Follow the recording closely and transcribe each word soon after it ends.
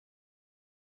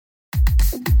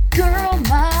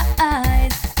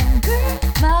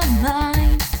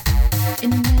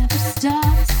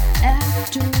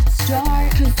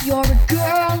If you're a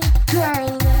girl,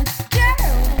 let's girl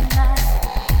tonight.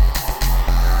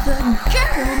 The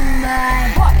girl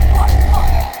tonight. Hot.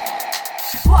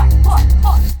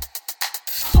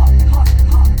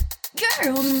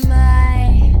 Girl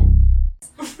tonight.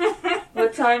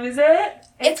 What time is it?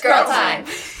 It's girl time.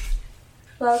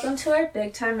 Welcome to our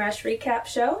Big Time Rush recap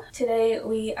show. Today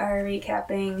we are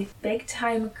recapping Big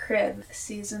Time Crib,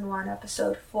 Season 1,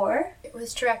 Episode 4. It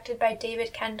was directed by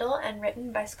David Kendall and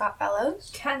written by Scott Fellows.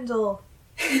 Kendall.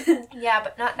 Yeah,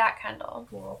 but not that Kendall.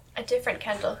 Cool. A different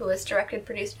Kendall who was directed,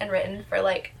 produced, and written for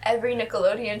like every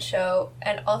Nickelodeon show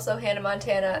and also Hannah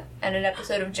Montana and an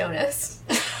episode of Jonas.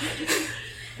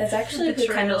 That's actually who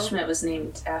Betrayal. Kendall Schmidt was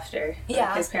named after.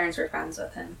 Yeah. His parents were friends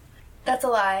with him. That's a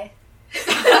lie.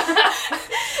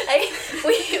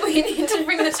 We need to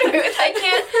bring the truth.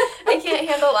 I can't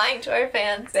handle lying to our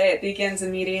fans. It begins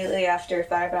immediately after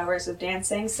 5 hours of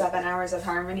dancing, 7 hours of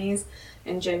harmonies,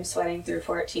 and Jim sweating through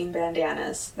 14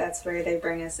 bandanas. That's where they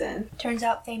bring us in. Turns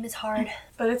out fame is hard.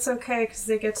 But it's okay because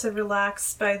they get to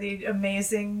relax by the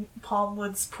amazing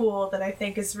Palmwoods pool that I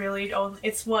think is really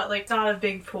it's not a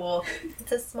big pool.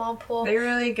 It's a small pool. They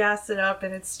really gas it up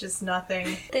and it's just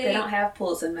nothing. They don't have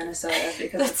pools in Minnesota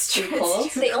because it's too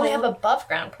cold. They only have above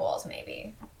ground pools,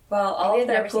 maybe. Well, all Maybe of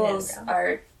their they've never seen it pools underground.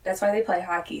 are... That's why they play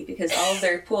hockey, because all of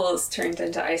their pools turned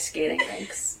into ice skating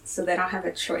rinks. So they don't have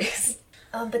a choice.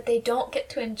 But they don't get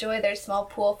to enjoy their small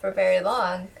pool for very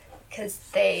long because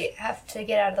they have to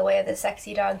get out of the way of the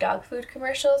sexy dog food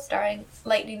commercial starring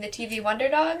Lightning the TV Wonder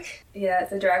Dog. Yeah,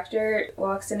 the director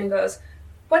walks in and goes,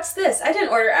 "What's this? I didn't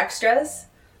order extras."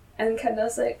 And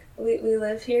Kendall's like, we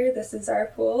live here. This is our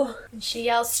pool. And she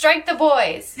yells, "Strike the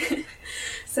boys!"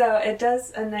 So it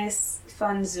does a nice,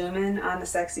 fun zoom in on the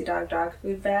sexy dog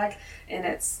food bag. And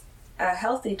it's a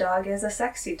healthy dog is a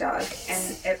sexy dog.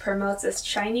 And it promotes this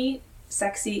shiny,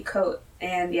 sexy coat.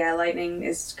 And yeah, Lightning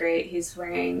is great. He's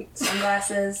wearing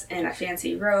sunglasses and a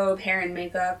fancy robe. Hair and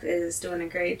makeup is doing a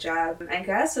great job. I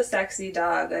guess a sexy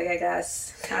dog. I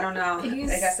don't know. I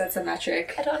guess that's a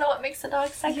metric. I don't know what makes a dog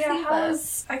sexy. Yeah, but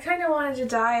I kind of wanted to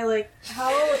die. Like,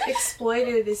 how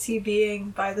exploited is he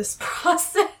being by this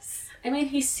process? I mean,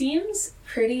 he seems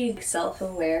pretty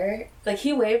self-aware. Like,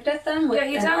 he waved at them with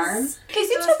he an does. arm. he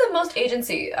seems to have the most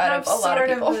agency out of a lot of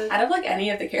people. Out of, like,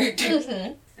 any of the characters.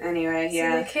 Mhm. Anyway, So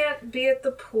yeah. they can't be at the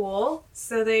pool,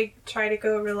 so they try to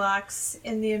go relax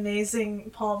in the amazing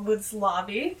Palmwoods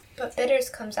lobby. But Bitters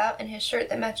comes out in his shirt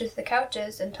that matches the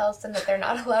couches and tells them that they're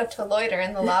not allowed to loiter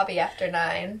in the lobby after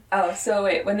 9. Oh, so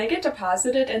wait, when they get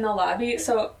deposited in the lobby,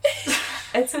 so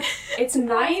it's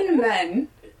 9 men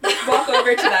walk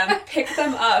over to them, pick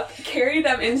them up, carry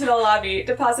them into the lobby,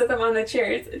 deposit them on the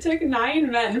chairs. It took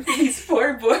 9 men for these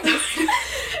 4 boys.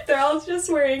 They're all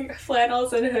just wearing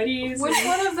flannels and hoodies. Which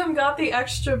one of them got the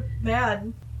extra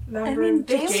man? Remember?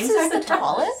 James James is is the the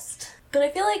tallest, but I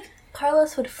feel like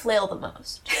Carlos would flail the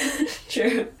most.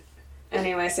 True.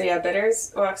 Anyway, so yeah,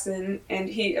 Bitters walks in and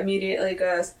he immediately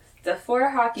goes, "The 4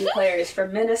 hockey players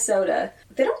from Minnesota."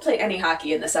 They don't play any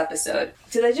hockey in this episode.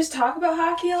 Do they just talk about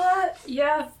hockey a lot?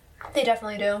 Yeah. They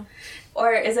definitely do.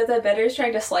 Or is it that Bitters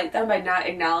trying to slight them by not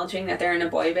acknowledging that they're in a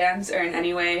boy band or in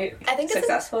any way I think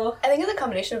successful? I think it's a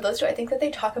combination of those two. I think that they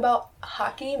talk about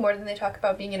hockey more than they talk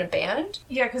about being in a band.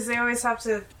 Yeah, because they always have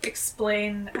to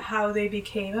explain how they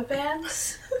became a band.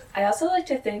 I also like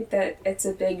to think that it's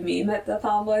a big meme at the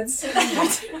Palmwoods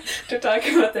to talk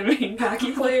about the main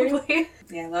hockey player.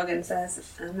 Yeah, Logan says,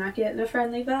 "I'm not getting a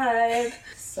friendly vibe."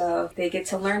 So they get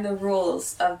to learn the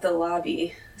rules of the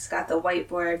lobby. It's got the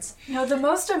whiteboards. No, the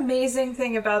most amazing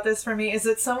thing about this for me is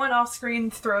that someone off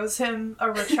screen throws him a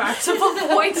retractable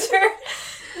pointer.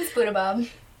 It's Buddha Bob.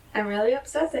 I'm really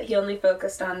upset that he only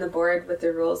focused on the board with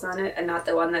the rules on it and not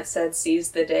the one that said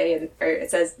 "seize the day," or it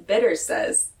says Bitters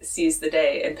says "seize the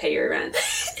day and pay your rent."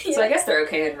 So I guess they're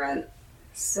okay in rent.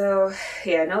 So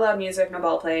yeah, no loud music, no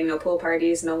ball playing, no pool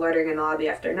parties, no loitering in the lobby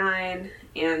after 9,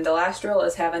 and the last rule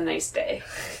is have a nice day.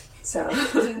 So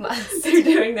they're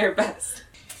doing their best.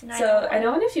 So I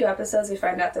know in a few episodes we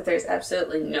find out that there's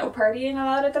absolutely no partying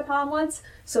allowed at the Palmwoods.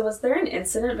 So was there an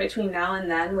incident between now and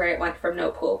then where it went from no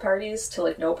pool parties to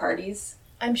like no parties?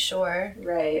 I'm sure.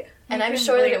 Right. And I'm can,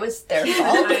 sure that like, it was their Keep an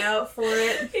fault. eye out for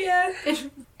it. Yeah.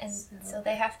 And so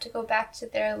they have to go back to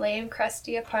their lame,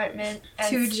 crusty apartment.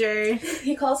 And 2J.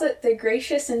 He calls it the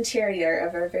gracious interior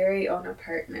of our very own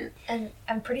apartment. And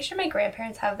I'm pretty sure my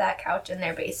grandparents have that couch in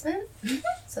their basement.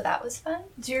 So that was fun.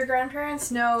 Do your grandparents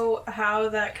know how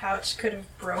that couch could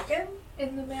have broken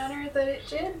in the manner that it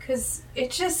did? Because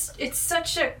it's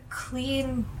such a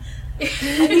clean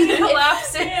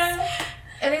collapsing.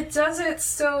 And it does it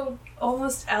so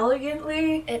almost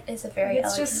elegantly. It is a very It's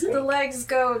elegant just break. the legs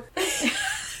go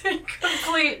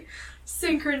Complete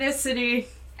synchronicity.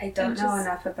 I don't know just-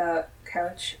 enough about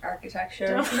couch architecture.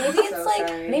 Don't- Maybe it's So like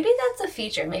sorry. maybe that's a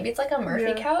feature. Maybe it's like a Murphy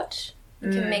Yeah. couch.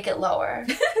 You can make it lower.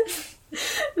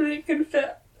 You can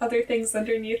fit other things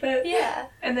underneath it. Yeah.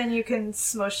 And then you can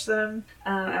smush them.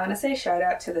 I want to say shout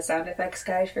out to the sound effects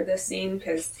guy for this scene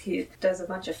because he does a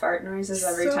bunch of fart noises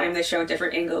every So- time they show a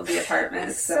different angle of the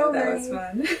apartment. So, So that was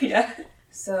fun. Yeah.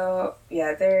 So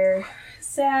yeah, they're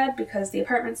sad because the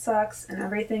apartment sucks and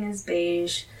everything is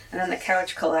beige. And then the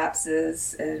couch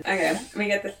collapses. And okay, we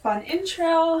get the fun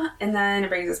intro, and then it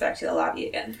brings us back to the lobby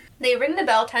again. They ring the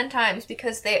bell 10 times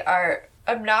because they are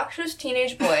obnoxious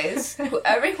teenage boys who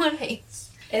everyone hates.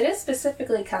 It is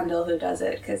specifically Kendall who does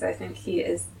it because I think he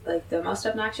is like the most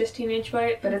obnoxious teenage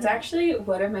boy. But it's actually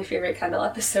one of my favorite Kendall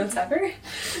episodes ever.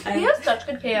 He has such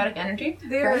good chaotic energy.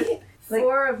 They're Right? Like-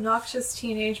 4 obnoxious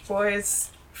teenage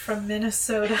boys from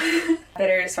Minnesota.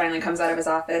 Bitters finally comes out of his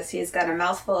office. He's got a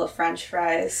mouthful of French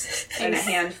fries and a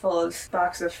handful of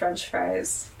box of French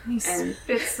fries. He And-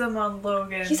 spits them on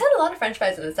Logan. He's had a lot of french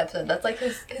fries in this episode. That's like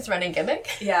his running gimmick.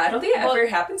 Yeah, I don't think it ever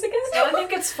happens again. I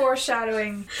think it's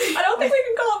foreshadowing. I don't think we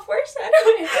can call it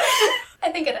foreshadowing. I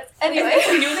think it is. I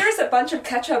Anyway. knew there was a bunch of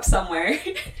ketchup somewhere.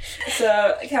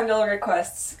 So Kendall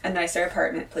requests a nicer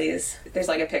apartment, please. There's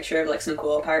like a picture of like some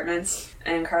cool apartments.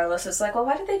 And Carlos is like, well,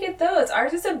 why did they get those?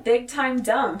 Ours is a big time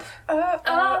dump. And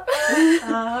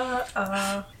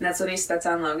that's when he spits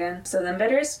on Logan. So then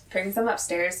Bitters brings them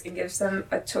upstairs and gives them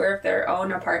a tour of their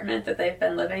own apartment that they've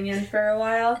been living in for a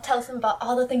while. Tells him about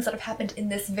all the things that have happened in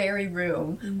this very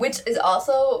room, which is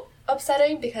also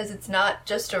upsetting because it's not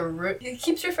just a room. He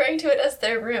keeps referring to it as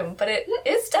their room, but it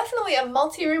is definitely a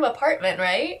multi-room apartment,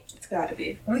 right? It's gotta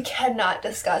be. We cannot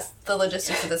discuss the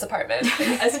logistics of this apartment.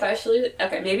 Especially,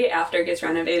 okay, maybe after it gets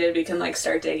renovated we can like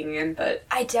start digging in, but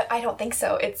I don't think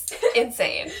so. It's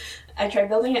insane. I tried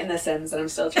building it in The Sims and I'm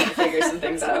still trying to figure some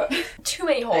things out. Too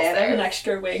many holes I added an there.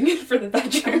 extra wing for the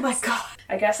bedroom. Oh my god.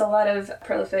 I guess a lot of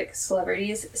prolific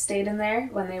celebrities stayed in there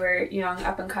when they were young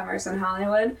up-and-comers in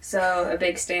Hollywood. So a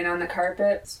big stain on the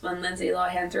carpet when Lindsay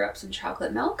Lohan threw up some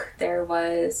chocolate milk. There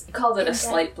was, he called it a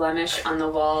slight blemish on the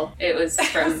wall. It was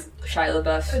from Shia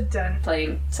LaBeouf Done.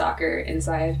 playing soccer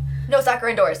inside. No soccer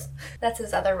indoors. That's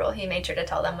his other rule. He made sure to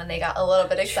tell them when they got a little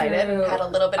bit excited True. and had a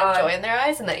little bit of joy in their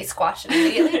eyes, and then he squashed it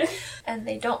immediately. And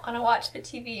they don't want to watch the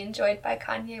TV enjoyed by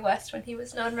Kanye West when he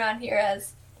was known around here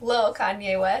as Lil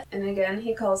Kanye West. And again,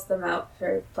 he calls them out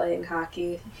for playing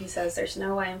hockey. He says there's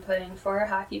no way I'm putting 4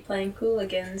 hockey-playing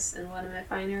hooligans in one of my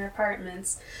finer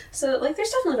apartments. So, like, there's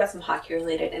definitely got some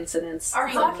hockey-related incidents. Are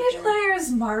hockey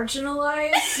players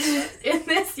marginalized in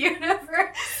this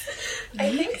universe?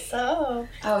 I think so.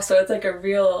 Oh, so it's like a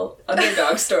real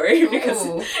underdog story because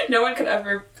Ooh. no one could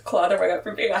ever claw their way up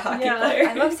from being a hockey Yeah, player.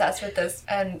 I'm obsessed with this,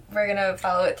 and we're gonna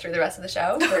follow it through the rest of the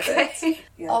show. Perfect.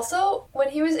 Yeah. Also, when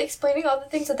he was explaining all the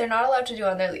things that they're not allowed to do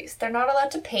on their lease, they're not allowed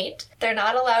to paint, they're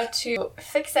not allowed to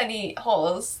fix any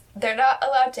holes, they're not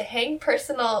allowed to hang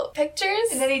personal pictures.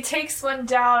 And then he takes one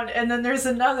down, and then there's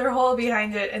another hole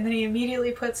behind it, and then he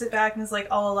immediately puts it back and is like,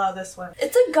 I'll allow this one.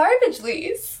 It's a garbage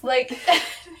lease. Like,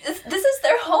 this is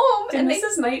their home. Did and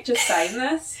Mrs. Knight just sign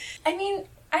this? I mean,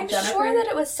 I'm Jennifer? sure that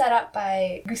it was set up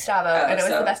by Gustavo, and it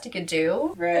was so- the best he could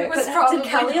do. Right. It was But probably did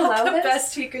Kelly allow not the this?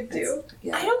 best he could do.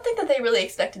 Yeah. I don't think that they really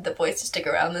expected the boys to stick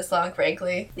around this long,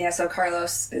 frankly. Yeah, so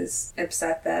Carlos is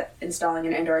upset that installing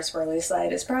an indoor swirly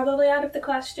slide is probably out of the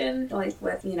question, like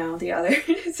with, you know, the other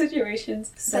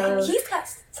situations. So But he's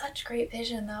got such great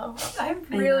vision, though. I'm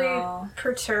I really know.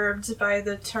 perturbed by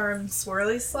the term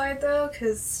swirly slide, though,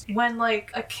 because when,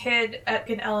 like, a kid at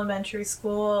an elementary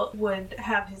school would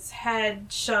have his head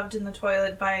shoved in the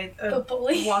toilet by The a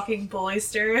bully. walking bully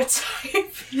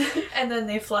stereotype, and then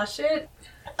they flush it.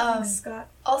 Scott.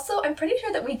 Also, I'm pretty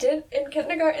sure that we did in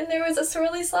kindergarten. There was a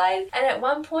swirly slide, and at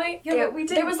one point, Yeah, there, but we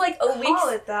there didn't was like a week. Call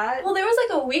it that. Well, there was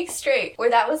like a week straight where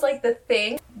that was like the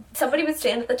thing. Somebody would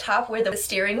stand at the top where the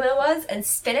steering wheel was and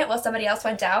spin it while somebody else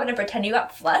went down and pretend you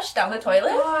got flushed down the toilet.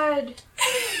 God.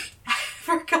 I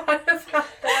forgot about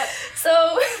that.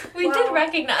 So we Wow. did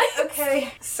recognize.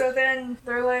 Okay, so then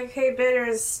they're like, hey,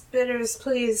 Bitters,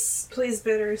 please,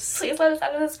 Bitters. Please let us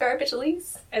out of this garbage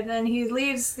lease. And then he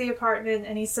leaves the apartment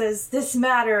and he says, this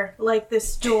matter, like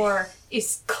this door,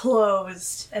 is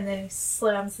closed. And then he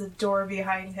slams the door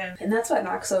behind him. and that's what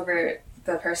knocks over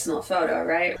the personal photo,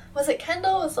 right? Was it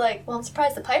Kendall was like, well, I'm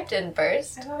surprised the pipe didn't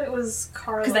burst. I thought it was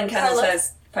Carlos. Because then Kendall Carlos-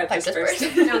 says, pipe Pipe just just burst.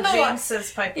 burst. No, No, James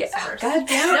says pipe is first. God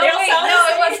damn No, it. wait, no,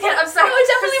 it was Ken. I'm sorry. No, it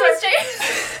definitely was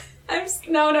James.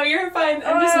 No, you're fine.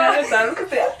 I'm just mad at them.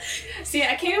 'Cause see,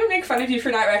 I can't even make fun of you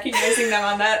for not recognizing them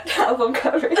on that album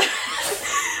cover.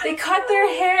 They cut their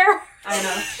hair. I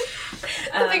know.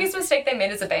 The biggest mistake they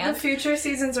made as a The band. future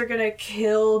seasons are gonna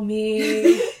kill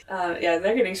me. Yeah,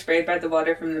 they're getting sprayed by the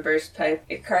water from the burst pipe.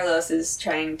 Carlos is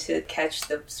trying to catch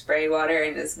the spray water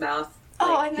in his mouth.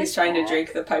 Oh, Like, I he's missed trying to that.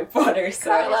 drink the pipe water, so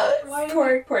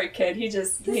Carlos. poor kid. He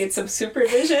just needs some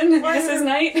supervision. Why This is are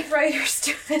night. Writers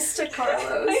do this to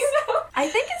Carlos. I know. I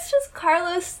think it's just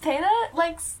Carlos Pena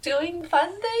likes doing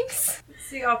fun things. It's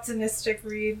the optimistic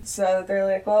read. So they're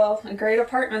like, well, a great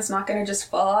apartment's not going to just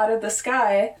fall out of the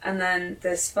sky. And then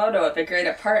this photo of a great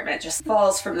apartment just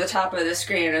falls from the top of the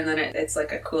screen, and then it's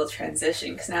like a cool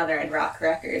transition because now they're in Rock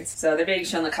Records. So they're being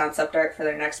shown the concept art for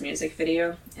their next music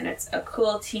video, and it's a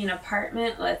cool teen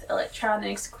apartment with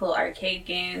electronics, cool arcade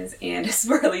games, and a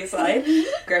swirly slide.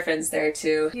 Griffin's there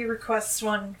too. He requests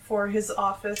one for his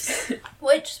office.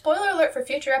 Which, spoiler alert for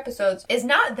future episodes, is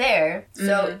not there.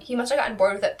 So he must have gotten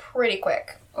bored with it pretty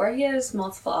quick. Or he has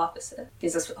multiple offices. He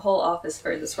has a whole office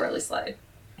for the swirly slide.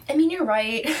 I mean, you're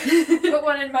right. Put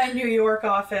one in my New York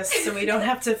office so we don't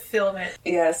have to film it.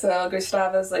 Yeah, so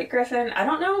Gustavo's like, Griffin, I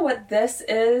don't know what this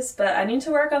is, but I need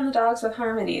to work on the dogs with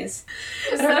harmonies.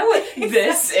 I don't know what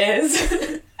this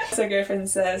is. So Griffin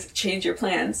says, change your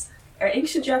plans. Our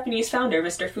ancient Japanese founder,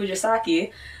 Mr.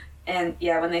 Fujisaki, and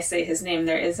yeah, when they say his name,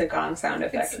 there is a gong sound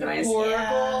effect It's noise. horrible.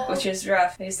 Yeah. Which is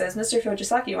rough. He says Mr.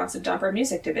 Fujisaki wants to dump our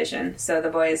music division, so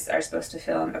the boys are supposed to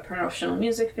film a promotional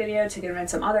music video to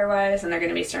convince him otherwise, and they're going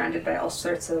to be surrounded by all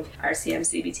sorts of RCM,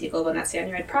 CBT, Global Net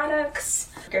Android products.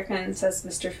 Griffin says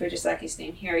Mr. Fujisaki's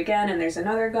name here again, and there's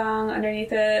another gong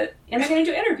underneath it, and they're going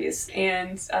to do interviews.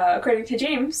 And according to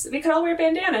James, we could all wear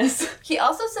bandanas. He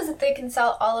also says that they can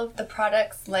sell all of the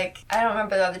products, like, I don't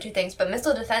remember the other two things, but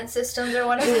missile defense systems are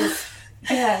one of them.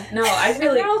 Yeah, no, I And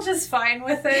really... we're all just fine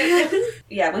with it.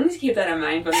 Yeah, we need to keep that in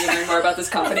mind when we learn more about this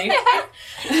company.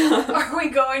 Are we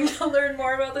going to learn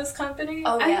more about this company?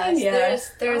 Oh, I yes. mean, yeah.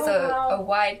 There's Oh, wow. a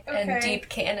wide and Okay. deep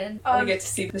canon. We get to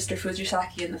see Mr.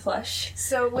 Fujisaki in the flesh.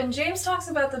 So when James talks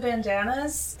about the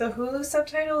bandanas, the Hulu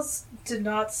subtitles did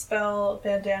not spell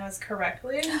bandanas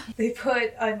correctly. They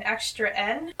put an extra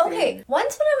N. Okay,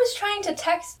 once when I was trying to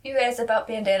text you guys about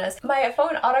bandanas, my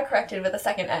phone autocorrected with a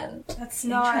second N. That's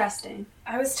not. Interesting.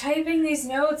 I was typing these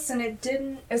notes and it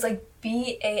didn't. It was like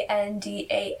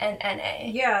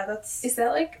BANDANNA. Yeah, that's. Is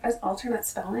that like an alternate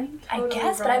spelling? I Totally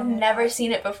guess, but I've wrong. never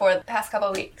seen it before the past couple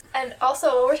of weeks. And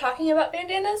also, when we're talking about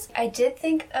bandanas, I did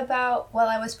think about, while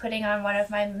I was putting on one of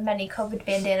my many COVID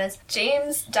bandanas,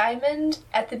 James Diamond,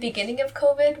 at the beginning of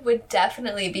COVID, would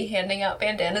definitely be handing out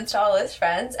bandanas to all his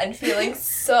friends and feeling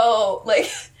so, like...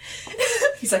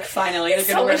 He's like, finally, they're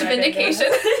so gonna wear much my vindication.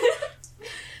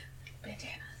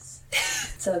 bandanas.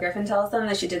 So Griffin tells them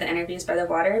they should do the interviews by the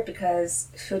water because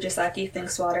Fujisaki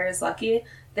thinks water is lucky.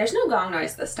 There's no gong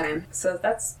noise this time, so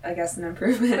that's, I guess, an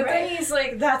improvement. But then he's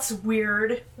like, that's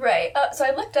weird. Right. So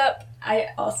I looked up, I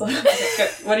also...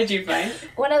 What did you find?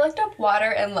 when I looked up water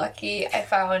and lucky, I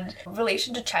found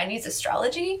relation to Chinese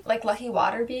astrology, like lucky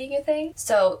water being a thing.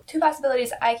 So two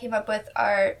possibilities I came up with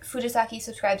are Fujisaki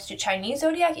subscribes to Chinese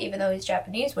zodiac, even though he's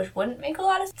Japanese, which wouldn't make a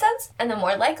lot of sense. And the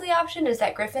more likely option is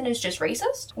that Griffin is just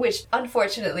racist, which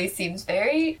unfortunately seems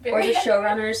very, Or very... the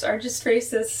showrunners are just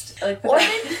racist. Like the Or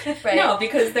fact- right. No,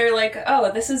 because they're like,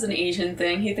 oh, this is an Asian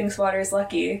thing. He thinks water is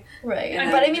lucky. Right.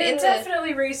 And But I mean, It's it's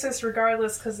definitely racist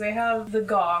regardless because they have the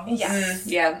gongs. Yes.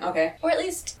 Yeah, okay. Or at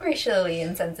least racially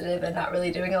insensitive and not really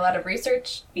doing a lot of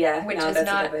research. Yeah, Which no, is that's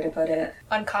not- a good way to put it.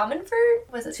 Uncommon for,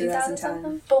 was it 2000 2010.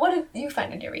 something? But what did you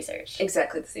find in your research?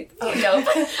 Exactly the same thing. Oh,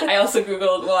 dope. I also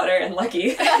googled water and lucky.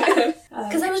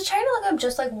 Because I was trying to look up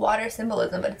just like water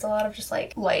symbolism, but it's a lot of just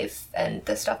like life and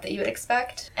the stuff that you would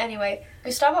expect. Anyway,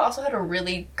 Gustavo also had a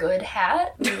really good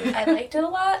hat. I liked it a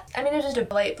lot. I mean, it's just a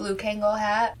light blue Kangol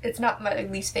hat. It's not my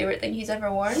least favorite thing he's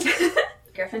ever worn.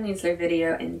 Griffin needs their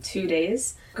video in 2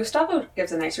 days. Gustavo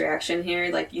gives a nice reaction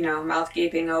here, like, you know, mouth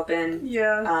gaping open.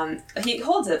 Yeah. He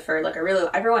holds it for like a really...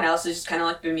 Everyone else is just kind of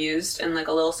like bemused and like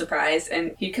a little surprised,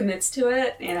 and he commits to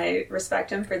it, and I respect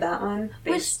him for that one. Thanks,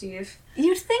 Which- Steve.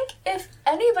 You'd think if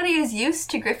anybody is used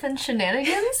to Griffin's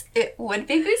shenanigans, it would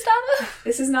be Gustavo.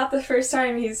 This is not the first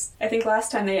time he's... I think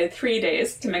last time they had 3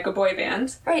 days to make a boy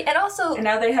band, Right, and also... and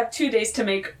now they have 2 days to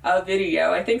make a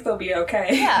video. I think they'll be okay.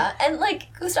 Yeah, and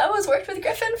like, Gustavo's worked with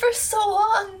Griffin for so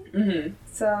long. Mm-hmm.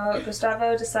 So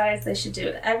Gustavo decides they should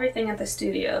do everything at the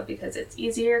studio because it's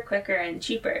easier, quicker, and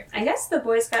cheaper. I guess the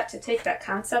boys got to take that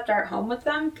concept art home with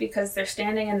them because they're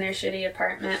standing in their shitty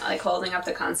apartment, like holding up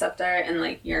the concept art and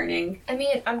like yearning. I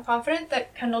mean, I'm confident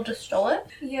that Kendall just stole it.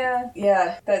 Yeah.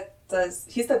 Yeah, that does.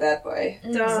 He's the bad boy.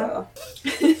 Duh.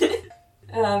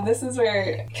 So. This is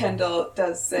where Kendall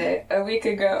does say, a week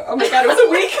ago. Oh my god, it was a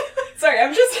week! Sorry, I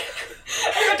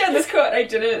wrote down this quote. I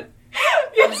didn't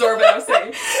absorb what I'm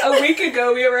saying. A week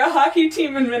ago, we were a hockey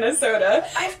team in Minnesota.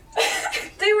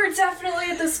 They were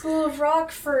definitely at the School of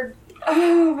Rock for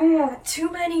Oh, man. too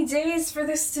many days for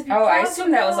this to be Oh, I possible.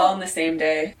 assume that was all in the same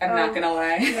day. I'm not Oh. gonna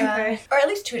lie. Yeah. Okay. Or at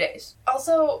least 2 days.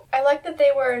 Also, I like that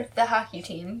they were the hockey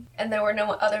team, and there were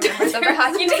no other members of the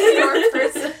hockey team or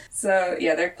person. So,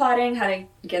 yeah, they're plotting how to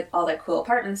get all that cool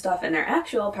apartment stuff in their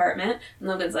actual apartment. And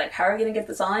Logan's like, how are we going to get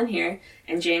this all in here?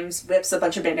 And James whips a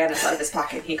bunch of bandanas out of his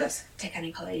pocket. He goes, take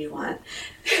any color you want.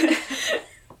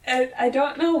 And I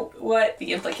don't know what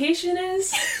the implication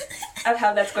is of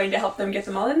how that's going to help them get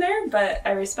them all in there, but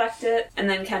I respect it. And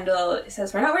then Kendall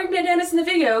says, we're not wearing bandanas in the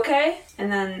video, okay?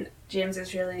 And then James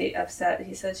is really upset.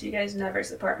 He says, you guys never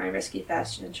support my risky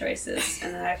fashion choices.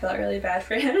 And then I felt really bad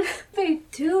for him. They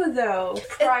do, though,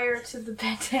 prior to the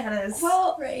bandanas.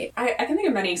 Well, Right. I can think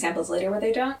of many examples later where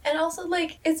they don't. And also,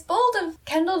 like, it's bold of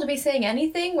Kendall to be saying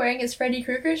anything wearing his Freddy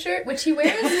Krueger shirt, which he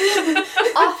wears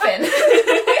often.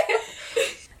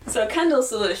 So Kendall's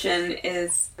solution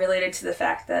is related to the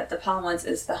fact that the Palmwoods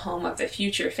is the home of the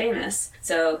future famous.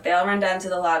 So they all run down to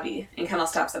the lobby, and Kendall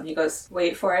stops them. He goes,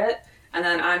 wait for it. And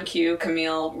then on cue,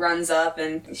 Camille runs up,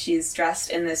 and she's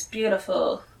dressed in this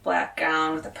beautiful black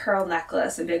gown with a pearl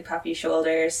necklace and big puffy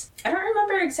shoulders. I don't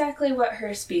remember exactly what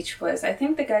her speech was. I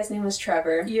think the guy's name was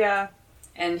Trevor. Yeah.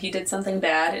 And he did something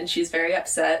bad, and she's very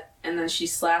upset. And then she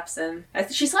slaps him.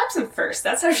 She slaps him first.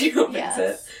 That's how she opens Yes.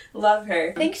 it. Love her.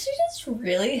 I think she just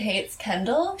really hates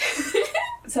Kendall.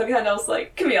 So Kendall's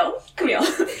like, Camille.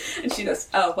 And she goes,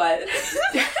 oh, what?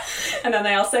 And then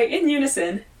they all say in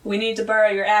unison, we need to borrow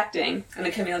your acting. And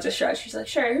then Camille just shrugs. She's like,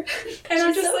 sure. And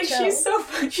I'm She's just so like, chill. she's so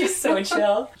fun. She's so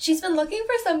chill. She's been looking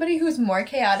for somebody who's more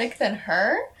chaotic than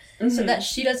her, so that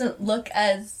she doesn't look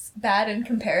as bad in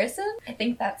comparison. I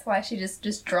think that's why she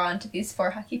just drawn to these 4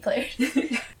 hockey players.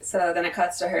 So then it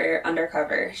cuts to her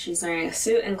undercover. She's wearing a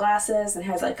suit and glasses and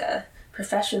has like a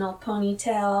professional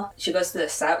ponytail. She goes to the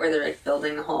set where they're like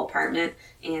building the whole apartment,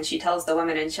 and she tells the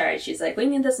woman in charge, she's like, we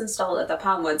need this installed at the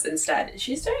Palmwoods instead. And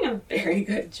she's doing a very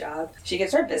good job. She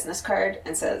gives her business card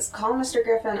and says, call Mr.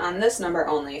 Griffin on this number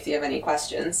only if you have any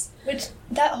questions. Which,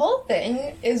 that whole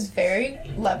thing is very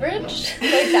leveraged.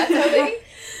 Like,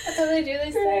 that's how they do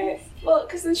these things. Well,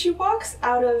 because then she walks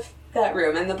out of that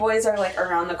room, and the boys are like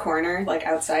around the corner, like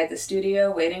outside the studio,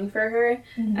 waiting for her.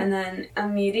 And then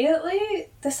immediately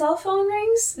the cell phone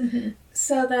rings.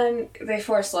 So then they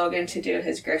force Logan to do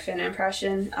his Griffin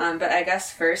impression. But I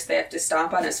guess first they have to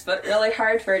stomp on his foot really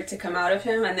hard for it to come out of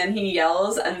him, and then he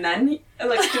yells, and then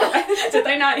did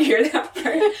I not hear that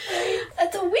part?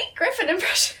 That's a weak Griffin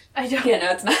impression. I don't. Yeah,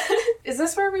 no, it's not. Is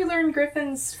this where we learn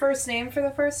Griffin's first name for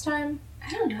the first time? I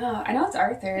don't know. I know it's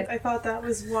Arthur. I thought that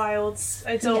was wild.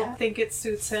 I don't Yeah. think it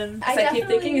suits him. I I keep definitely-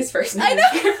 thinking his first name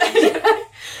I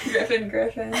is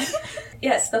Griffin.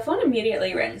 Yes, the phone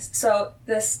immediately rings. So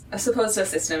this supposed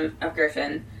assistant of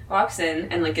Griffin walks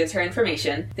in and like gives her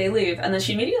information. They leave, and then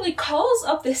she immediately calls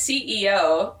up the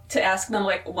CEO to ask them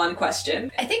like one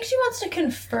question. I think she wants to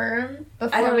confirm I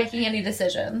before don't- making any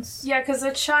decisions. Yeah, because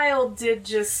a child did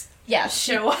just Yeah,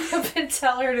 show up and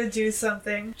tell her to do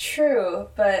something. True,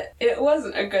 but it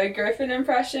wasn't a good Griffin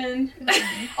impression.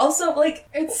 Also, like,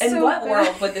 It's in so what bad.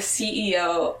 world would the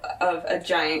CEO of a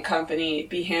giant company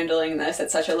be handling this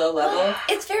at such a low level?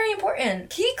 It's very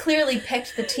important. He clearly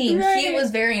picked the team. He Right. was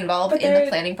very involved But in the they're-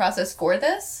 planning process for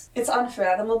this. It's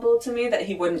unfathomable to me that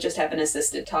he wouldn't just have an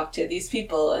assistant talk to these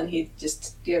people and he'd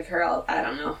just give her all, I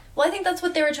don't know. Well, I think that's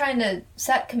what they were trying to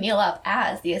set Camille up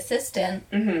as, the assistant.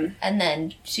 Mm-hmm. And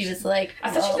then she was like, I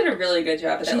thought well, she did a really good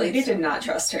job, but that She lady is. did not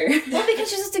trust her. well, because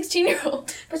she's a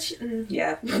 16-year-old. But she,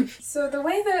 yeah. So the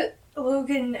way that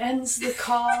Logan ends the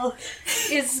call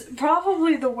is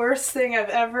probably the worst thing I've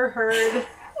ever heard.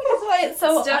 That's why it's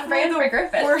so It's on brand definitely for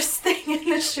Griffin. the worst thing in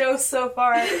the show so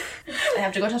far. I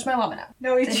have to go touch my llama now.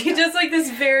 No, he does like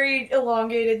this very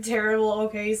elongated, terrible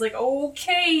okay. He's like,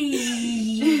 okay.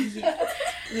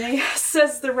 And then he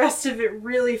says the rest of it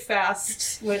really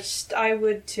fast, which I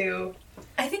would too.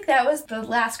 I think that was the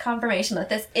last confirmation that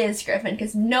this is Griffin,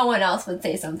 because no one else would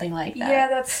say something like that. Yeah,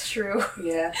 that's true.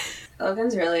 Yeah.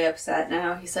 Logan's really upset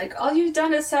now. He's like, all you've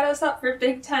done is set us up for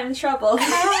big time trouble.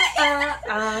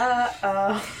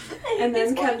 And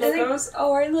then Kendall goes,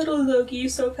 oh, our little Logie,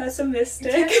 so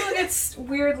pessimistic. Kendall gets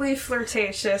weirdly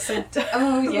flirtatious. And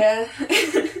Oh, yeah.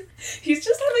 He's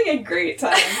just having a great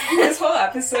time. This whole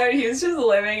episode, he was just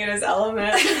living in his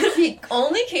element. He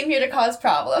only came here to cause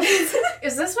problems.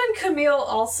 Is this when Camille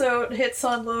also hits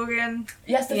on Logan?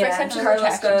 Yes, the Yeah, first time she was Carlos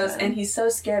attracted goes, to him. and he's so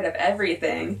scared of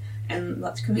everything. And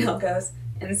Camille goes,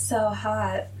 and so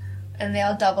hot. And they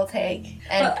all double take.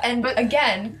 And But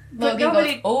again, Logan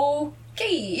nobody- goes,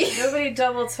 okay. Nobody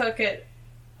double took it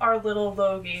our little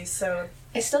Logie, so...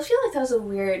 I still feel like that was a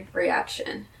weird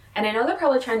reaction. And I know they're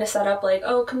probably trying to set up, like,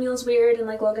 oh, Camille's weird and,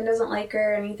 like, Logan doesn't like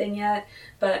her or anything yet.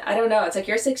 But I don't know. It's like,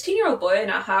 you're a 16-year-old boy and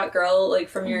a hot girl, like,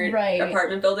 from your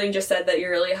apartment building just said that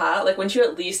you're really hot. Like, wouldn't you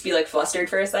at least be, like, flustered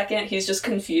for a second? He's just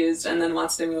confused and then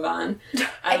wants to move on.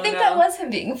 I think that was him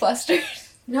being flustered.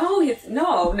 No,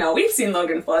 we've seen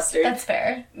Logan flustered. That's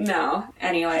fair. No.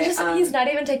 Anyway. He's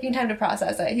not even taking time to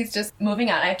process it. He's just moving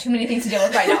on. I have too many things to deal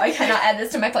with right now. I cannot add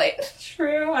this to my plate.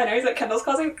 True. I know. He's like, Kendall's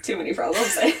causing too many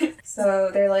problems. So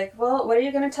they're like, well, what are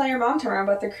you going to tell your mom tomorrow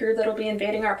about the crew that'll be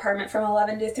invading our apartment from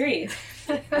 11 to 3?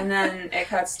 And then it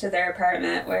cuts to their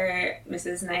apartment where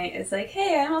Mrs. Knight is like,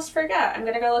 hey, I almost forgot. I'm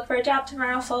going to go look for a job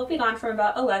tomorrow, so I'll be gone from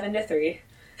about 11 to 3.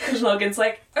 And Logan's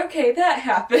like, okay, that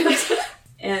happened.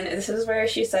 And this is where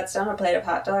she sets down a plate of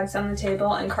hot dogs on the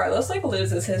table, and Carlos, like,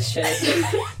 loses his shit.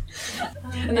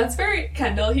 And that's very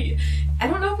Kendall. I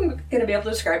don't know if I'm going to be able to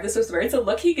describe this with words. The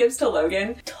look he gives to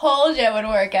Logan. Told you it would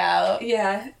work out.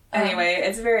 Yeah. Anyway,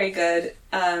 it's very good.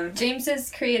 James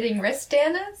is creating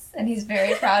wristbands, and he's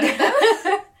very proud of them.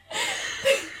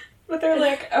 But they're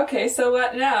like, okay, so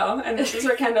what now? And this is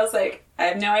where Kendall's like, I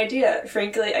have no idea.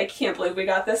 Frankly, I can't believe we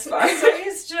got this far. So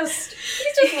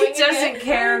he doesn't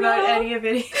care about any of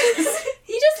it.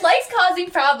 He just likes causing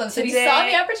problems, and he saw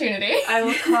the opportunity. I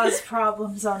will cause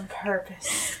problems on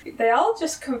purpose. They all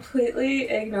just completely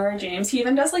ignore James. He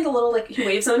even does, like, a little, like, he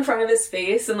waves in front of his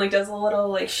face and, like, does a little,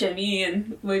 like, shimmy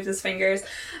and waves his fingers.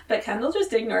 But Kendall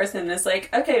just ignores him and is like,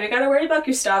 okay, we gotta worry about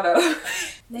Gustavo.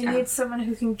 They need someone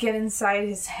who can get inside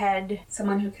his head.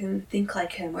 Someone who can think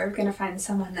like him. We're gonna find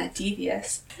someone that devious.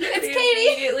 It's We Katie!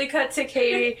 immediately cut to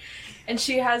Katie, and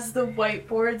she has the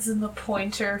whiteboards and the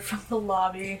pointer from the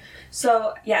lobby.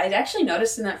 So, yeah, I'd actually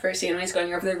noticed in that first scene when he's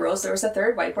going over the rules, there was a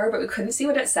third whiteboard, but we couldn't see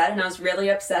what it said, and I was really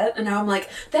upset, and now I'm like,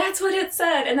 that's what it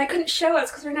said, and I couldn't show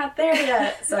us because we're not there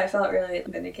yet. So I felt really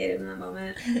vindicated in that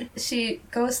moment. She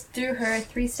goes through her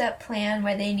 3-step plan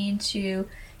where they need to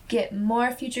get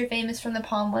more future famous from the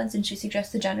Palmwoods, and she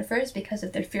suggests the Jennifers because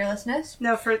of their fearlessness.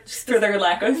 No, for their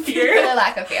lack of For fear. their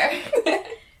lack of fear.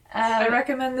 I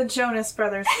recommend the Jonas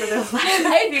Brothers for their lack of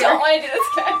I fear. don't want to do this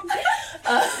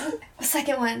guy. The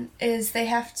second one is they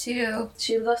have to...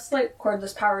 She lists, like,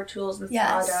 cordless power tools and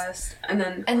Yes. sawdust, and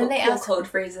then they cool ask code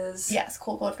phrases. Yes,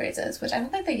 cool code phrases, which I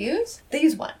don't think they use. They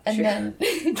use one. And Sure. then...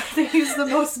 They use the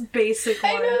most basic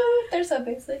one. I know, they're so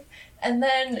basic. And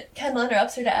then Kendall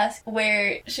interrupts her to ask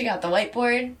where she got the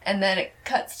whiteboard, and then it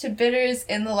cuts to Bitters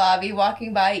in the lobby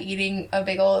walking by eating a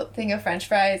big old thing of french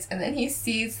fries, and then he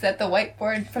sees that the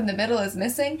whiteboard from the middle is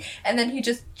missing, and then he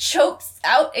just chokes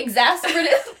out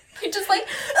exasperated. He just like...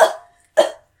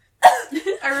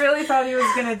 I really thought he was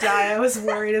gonna die. I was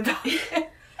worried about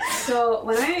it. So,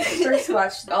 when I first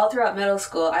watched all throughout middle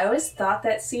school, I always thought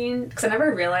that scene, because I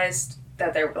never realized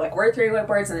that there were 3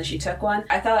 whiteboards and then she took one.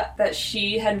 I thought that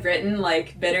she had written,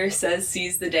 like, Bitters says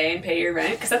seize the day and pay your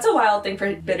rent, because that's a wild thing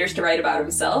for Bitters to write about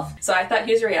himself. So I thought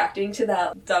he was reacting to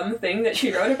that dumb thing that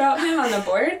she wrote about him on the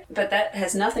board, but that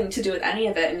has nothing to do with any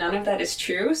of it, and none of that is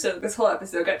true, so this whole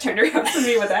episode got turned around for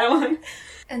me with that one.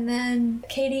 And then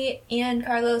Katie and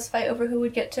Carlos fight over who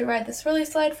would get to ride the swirly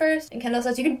slide first, and Kendall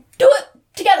says, you can do it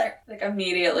together! Like,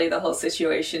 immediately the whole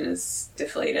situation is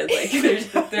deflated.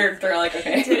 Like, they're like,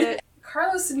 okay. Did it.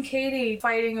 Carlos and Katie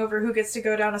fighting over who gets to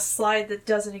go down a slide that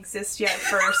doesn't exist yet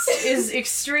first is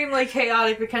extremely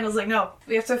chaotic, but Kendall's like, no,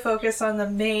 we have to focus on the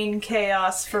main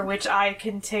chaos for which I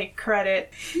can take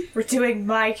credit. We're doing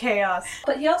my chaos.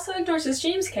 But he also ignores his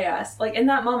James chaos. Like, in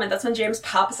that moment, that's when James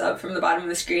pops up from the bottom of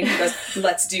the screen. He goes,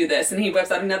 let's do this. And he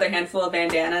whips out another handful of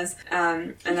bandanas.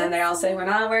 And then they all say, we're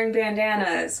not wearing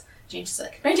bandanas. James is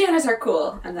like, bandanas are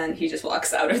cool. And then he just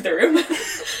walks out of the room.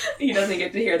 He doesn't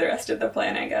get to hear the rest of the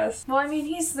plan, I guess. Well, I mean,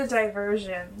 he's the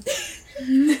diversion.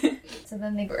 So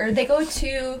then they go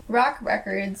to Rock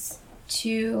Records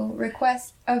to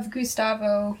request of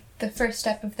Gustavo the first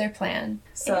step of their plan.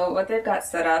 So what they've got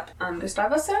set up,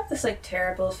 Gustavo set up this, like,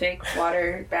 terrible fake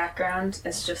water background.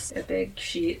 It's just a big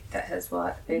sheet that has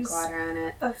fake water on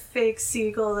it. A fake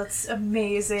seagull that's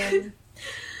amazing.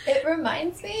 It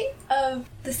reminds me of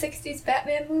the 60s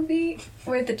Batman movie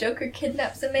where the Joker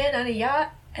kidnaps a man on a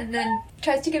yacht and then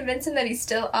tries to convince him that he's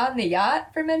still on the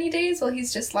yacht for many days while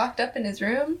he's just locked up in his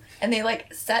room. And they,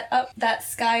 like, set up that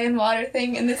sky and water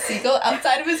thing and the seagull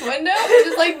outside of his window and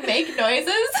just, like, make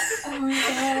noises. Oh my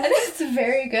god. And it's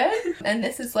very good. And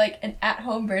this is, like, an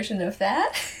at-home version of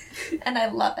that. And I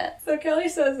love it. So Kelly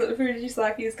says that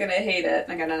Fujisaki's gonna hate it.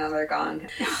 I got another gong.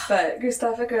 But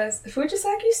Gustavo goes,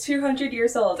 Fujisaki's 200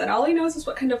 years old, and all he knows is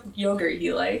what kind of yogurt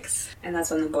he likes. And that's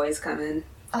when the boys come in.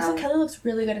 Also, Kelly looks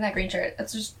really good in that green shirt.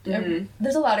 That's just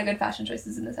there's a lot of good fashion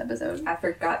choices in this episode. I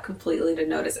forgot completely to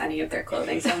notice any of their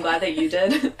clothing, so I'm glad that you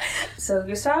did. So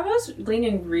Gustavo's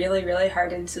leaning really, really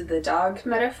hard into the dog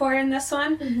metaphor in this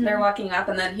one. They're walking up,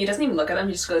 and then he doesn't even look at them.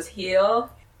 He just goes, heel,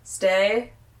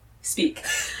 stay, speak.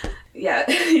 Yeah,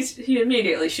 he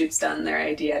immediately shoots down their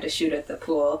idea to shoot at the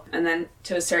pool. And then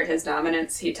to assert his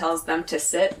dominance, he tells them to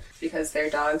sit because they're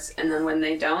dogs. And then when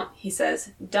they don't, he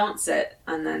says, don't sit.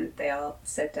 And then they all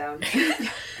sit down.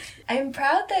 I'm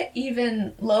proud that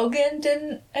even Logan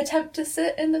didn't attempt to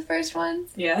sit in the first one.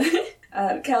 Yeah.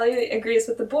 Kelly agrees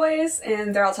with the boys,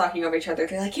 and they're all talking over each other.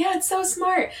 They're like, yeah, it's so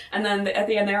smart. And then at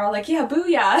the end, they're all like, yeah,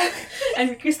 booyah.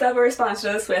 And Gustavo responds to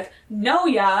this with, no,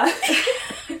 yeah.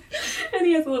 And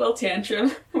he has a little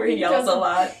tantrum where he yells a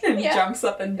lot and jumps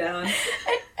up and down.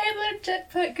 I legit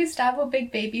put Gustavo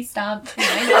Big Baby Stomp.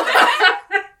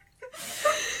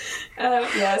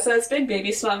 Yeah, so it's Big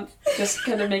Baby Slump, just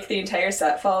kind of make the entire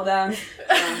set fall down.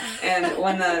 And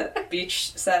when the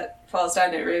beach set falls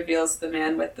down, it reveals the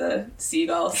man with the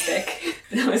seagull stick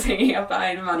that was hanging up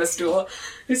behind him on a stool,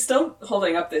 who's still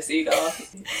holding up the seagull.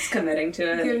 He's committing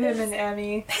to it. Give him an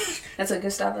Emmy. That's when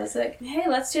Gustavo's like, hey,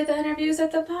 let's do the interviews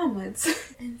at the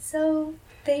Palmwoods. And so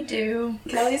they do.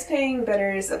 Kelly's paying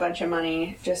Bitters a bunch of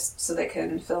money just so they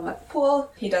can film at the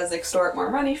pool. He does extort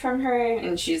more money from her,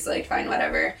 and she's like, fine,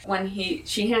 whatever. When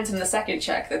she hands him the second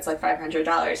check that's like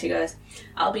 $500, he goes,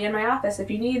 I'll be in my office if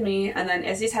you need me. And then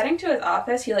as he's heading to his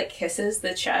office, he like kisses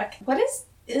the check. Why?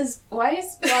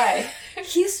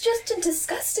 He's just a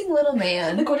disgusting little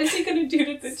man. Like, what is he gonna do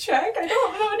to the check? I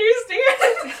don't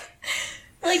understand.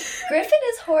 Like, Griffin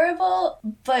is horrible,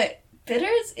 but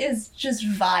Bitters is just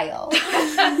vile.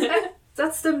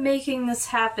 That's the making this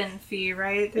happen fee,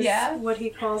 right? Yeah. What he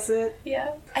calls it.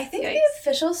 Yeah. I think Yikes. the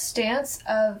official stance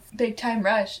of Big Time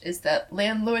Rush is that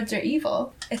landlords are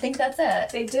evil. I think that's it.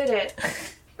 They did it.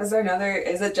 Is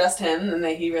it just him and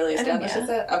that he really establishes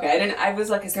it? Okay, I was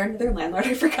like, is there another landlord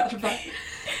I forgot about?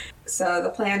 So the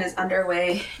plan is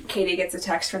underway. Katie gets a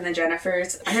text from the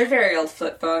Jennifers on her very old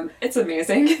flip phone. It's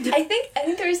amazing. I think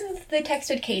the reason they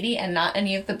texted Katie and not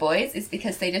any of the boys is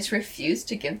because they just refused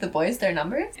to give the boys their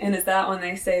numbers. And is that when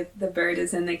they say the bird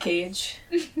is in the cage?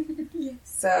 Yes.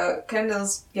 So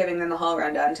Kendall's giving them the whole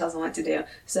rundown and tells them what to do.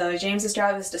 So James's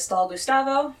job is to stall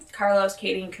Gustavo. Carlos,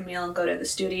 Katie, and Camille go to the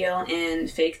studio and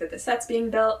fake that the set's being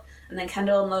built. And then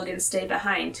Kendall and Logan stay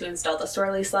behind to install the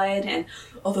swirly slide and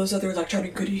all those other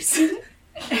electronic goodies.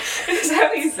 That's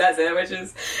how he says it, which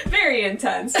is very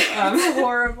intense. It's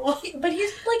horrible. But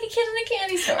he's like a kid in a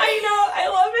candy store. I know, I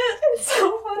love it. It's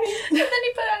so funny. And then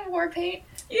he put on war paint.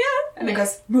 Yeah. And it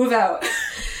goes, move out.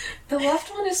 The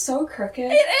left one is so crooked.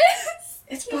 It is!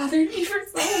 It's bothered me for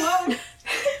so long.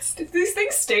 These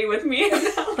things stay with me. I'm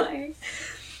not lying.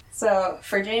 So,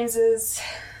 for James's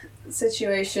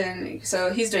situation,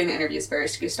 so he's doing the interviews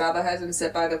first. Gustavo has him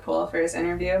sit by the pool for his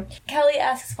interview. Kelly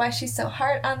asks why she's so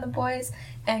hard on the boys,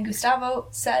 and Gustavo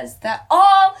says that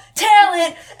all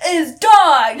talent is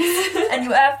dogs, and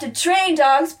you have to train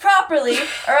dogs properly,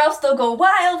 or else they'll go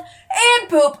wild and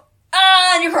poop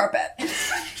on your carpet.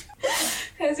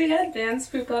 Has he had Dan's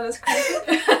poop on his carpet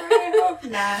before? I hope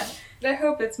not. I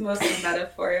hope it's mostly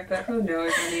metaphor, but who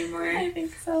knows anymore. I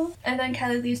think so. And then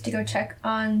Kelly leaves to go check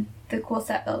on the cool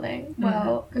set building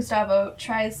while Gustavo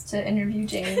tries to interview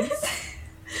James.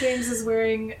 James is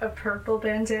wearing a purple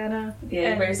bandana.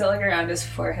 Yeah, he wears it like around his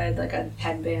forehead, like a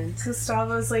headband.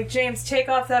 Gustavo's like, James, take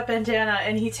off that bandana.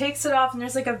 And he takes it off, and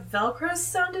there's like a Velcro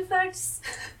sound effect.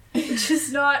 Which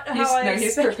is not how I he's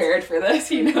expect. prepared for this.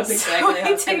 He knows exactly So how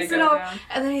he it's going to takes go it off, down.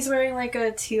 and then he's wearing like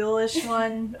a tealish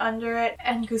one under it.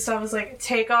 And Gustavo's like,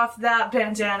 take off that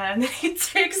bandana. And then he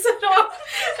takes it off,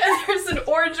 and there's an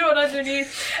orange one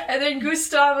underneath. And then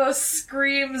Gustavo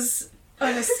screams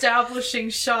an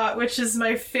establishing shot, which is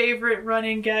my favorite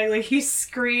running gag. Like, he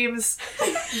screams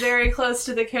very close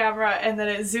to the camera, and then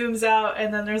it zooms out,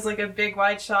 and then there's like a big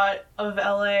wide shot of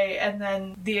LA, and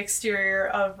then the exterior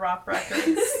of Rock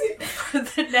Records for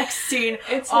the next scene,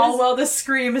 while the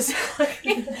scream is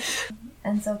playing.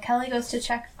 And so Kelly goes to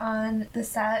check on the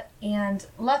set, and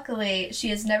luckily she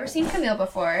has never seen Camille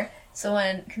before. So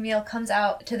when Camille comes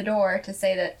out to the door to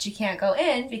say that she can't go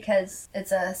in because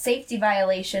it's a safety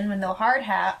violation with no hard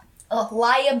hat, a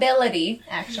liability,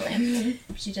 actually,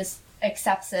 she just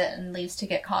accepts it and leaves to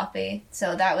get coffee.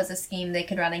 So that was a scheme they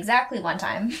could run exactly one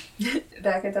time.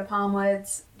 Back at the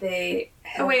Palmwoods, they...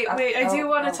 Wait, I do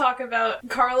want to talk about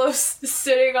Carlos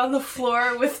sitting on the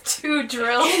floor with 2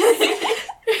 drills.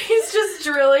 He's just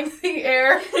drilling the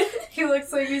air. He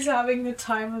looks like he's having the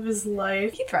time of his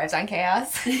life. He thrives on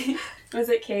chaos. Was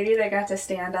it Katie that got to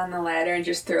stand on the ladder and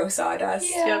just throw sawdust?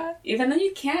 Yeah. Yep. Even though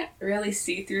you can't really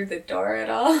see through the door at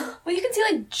all. Well, you can see,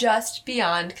 like, just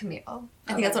beyond Camille.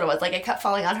 I think that's what it was. Like, it kept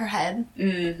falling on her head.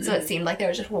 Mm-hmm. So it seemed like there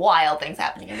was just wild things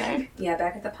happening in there. Yeah,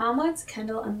 back at the Palmwoods,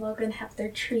 Kendall and Logan have their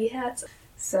tree hats.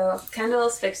 So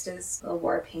Kendall's fixed his little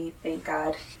war paint, thank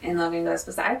God. And Logan goes,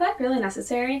 was the eye black really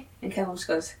necessary? And Kendall just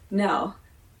goes, no.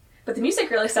 But the music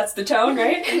really sets the tone,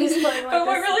 right? And he's playing like But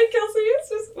what this. really kills me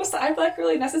is, was the eye black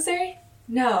really necessary?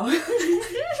 No.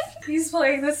 He's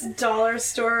playing this dollar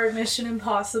store Mission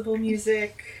Impossible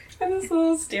music. And this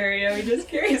little stereo he just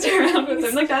carries around with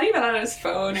him. Like, not even on his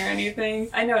phone or anything.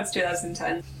 I know it's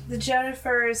 2010. The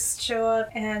Jennifers show up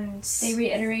and They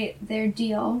reiterate their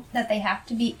deal that they have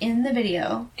to be in the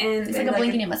video. And It's like a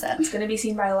blinking Nemo set. it's going to be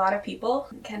seen by a lot of people.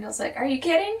 And Kendall's like, are you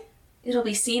kidding? It'll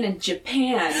be seen in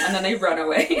Japan. And then they run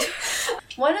away.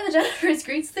 One of the Jennifers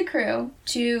greets the crew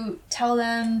to tell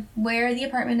them where the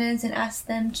apartment is and asks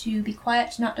them to be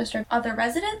quiet, to not disturb other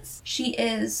residents. She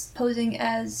is posing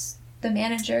as the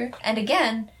manager. And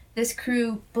again, this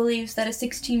crew believes that a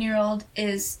 16-year-old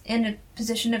is in a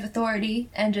position of authority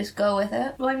and just go with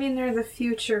it. well, I mean, they're the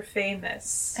future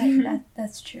famous.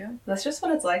 That's true. That's just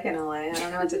what it's like in LA. I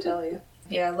don't know what to tell you.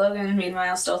 Yeah, Logan,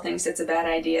 meanwhile, still thinks it's a bad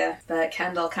idea. But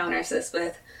Kendall counters this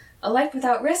with, a life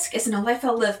without risk isn't a life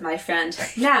I'll live, my friend.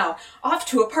 Now, off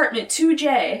to apartment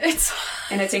 2J.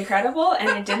 And it's incredible, and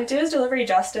it didn't do his delivery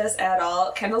justice at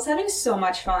all. Kendall's having so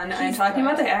much fun. I'm talking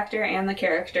about the actor and the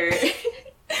character.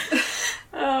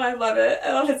 Oh, I love it.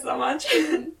 I love it so much.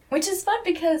 Which is fun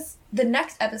because the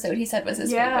next episode he said was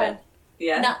his Yeah. favorite.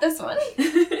 Yeah. Not this one.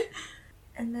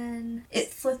 And then it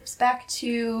flips back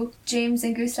to James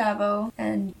and Gustavo,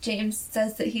 and James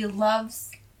says that he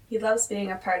loves... He loves being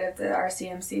a part of the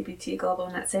RCMCBT Global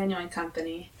Net Sanuing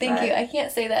Company. Thank but- you. I can't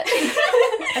say that.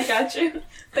 I got you.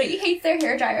 But he hates their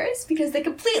hair dryers because they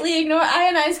completely ignore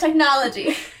ionized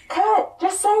technology. Cut!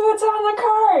 Just say what's on the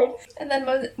card! And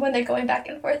then when they're going back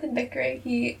and forth and bickering,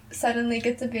 he suddenly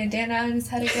gets a bandana on his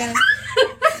head again.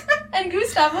 And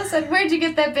Gustavo said, "Where'd you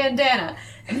get that bandana?"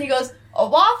 And he goes, "A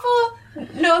waffle?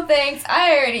 No thanks,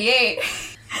 I already ate."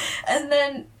 And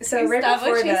then So right Gustavo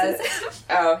before chases that... him.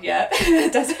 Oh, yeah.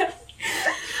 It doesn't...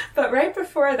 But right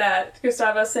before that,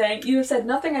 Gustavo's saying, you have said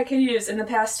nothing I could use in the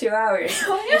past 2 hours.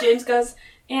 Oh, yeah. And James goes,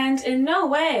 and in no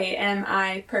way am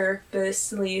I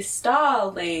purposely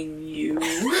stalling you.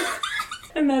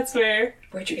 And that's where...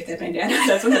 Where'd you get that bandana?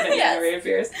 That's when the bandana Yes.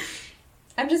 reappears.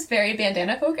 I'm just very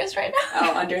bandana focused right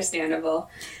now. Oh, understandable.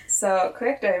 So,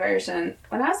 quick diversion.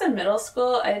 When I was in middle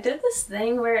school, I did this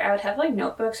thing where I would have, like,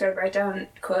 notebooks where I'd write down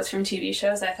quotes from TV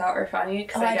shows I thought were funny.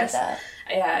 Cause I did guess, that.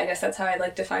 Yeah, I guess that's how I,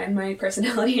 like, define my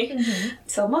personality. Mm-hmm.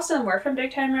 So most of them were from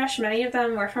Big Time Rush. Many of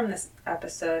them were from this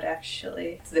episode,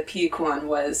 actually. The peak one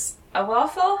was, a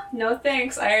waffle? No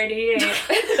thanks, I already ate.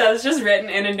 That was just written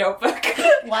in a notebook.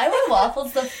 Why were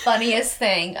waffles the funniest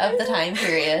thing of the time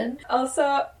period?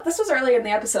 Also, this was early in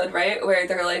the episode, right? Where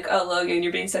they're like, oh, Logan,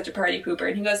 you're being such a party pooper.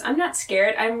 And he goes, I'm not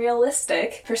scared, I'm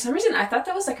realistic. For some reason, I thought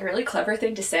that was like a really clever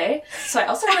thing to say. So I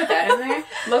also wrote that in there.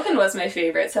 Logan was my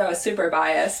favorite, so I was super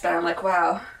biased. But I'm like,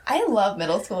 wow. I love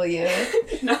middle school you.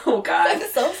 No, I'm God.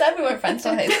 so sad we weren't friends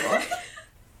till high school.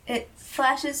 It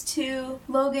flashes to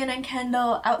Logan and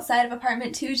Kendall outside of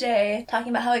apartment 2J, talking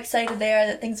about how excited they are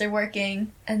that things are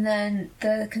working. And then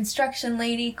the construction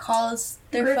lady calls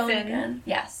their phone Griffin. again.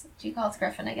 Yes, she calls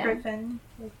Griffin again. Griffin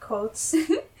with quotes.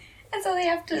 And so they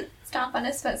have to stomp on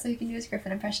his foot so he can do his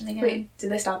Griffin impression again. Wait, did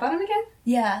they stop on him again?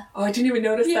 Yeah. Oh, I didn't even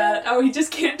notice Yeah. that. Oh, he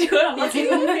just can't do it unless he's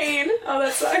in pain. Oh,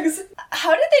 that sucks.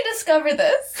 How did they discover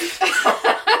this?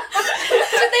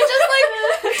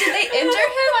 Did they injure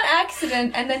him on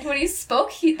accident, and then when he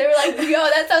spoke, they were like, "Yo,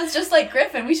 that sounds just like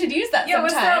Griffin. We should use that Yeah,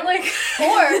 was sometime." that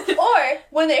like... or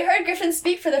when they heard Griffin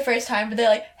speak for the first time, they're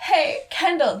like, "Hey,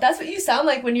 Kendall, that's what you sound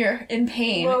like when you're in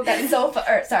pain." Logan. That's so.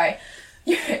 Sorry,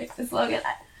 you're right. It's Logan.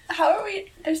 How are we?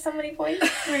 There's so many points.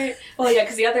 Right. Well, yeah,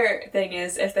 because the other thing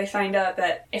is if they find out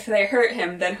that if they hurt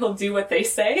him, then he'll do what they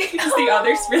say. It's the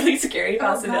other really scary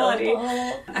possibility.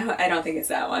 I don't think it's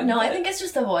that one. No, I but- think it's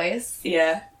just the voice.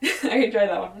 Yeah. I enjoy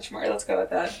that one much more. Let's go with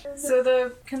that. So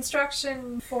the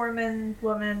construction foreman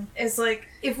woman is like,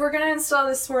 if we're gonna install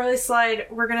this swirly slide,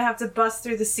 we're gonna have to bust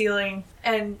through the ceiling.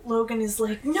 And Logan is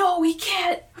like, no, we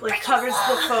can't! Like, covers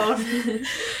the phone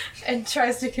and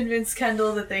tries to convince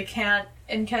Kendall that they can't.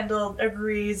 And Kendall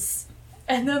agrees.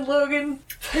 And then Logan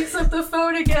picks up the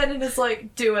phone again and is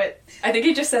like, do it. I think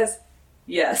he just says,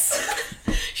 yes.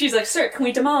 She's like, sir, can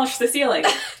we demolish the ceiling?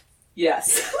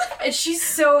 Yes. And she's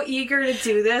so eager to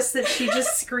do this that she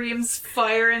just screams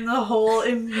fire in the hole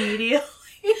immediately.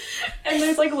 And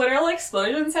there's like literal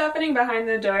explosions happening behind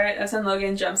the door as when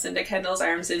Logan jumps into Kendall's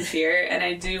arms in fear, and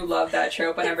I do love that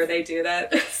trope whenever they do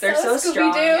that. They're so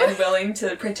strong Scooby-Doo. and willing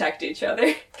to protect each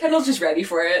other. Kendall's just ready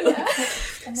for it. And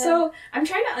then- So I'm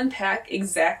trying to unpack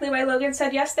exactly why Logan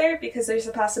said yes there, because there's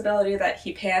a possibility that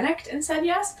he panicked and said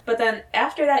yes, but then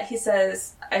after that he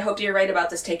says, I hope you're right about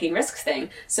this taking risks thing.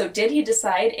 So did he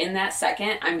decide in that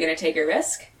second, I'm gonna take a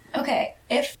risk? Okay,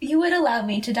 if you would allow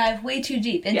me to dive way too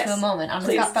deep into Yes, a moment on the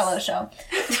please. Scott Fellows show.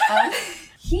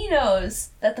 He knows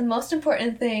that the most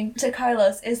important thing to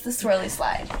Carlos is the swirly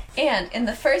slide. And in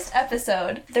the first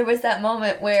episode, there was that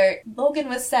moment where Logan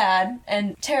was sad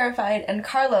and terrified, and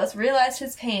Carlos realized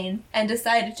his pain and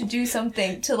decided to do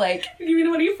something to, like... You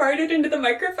mean when he farted into the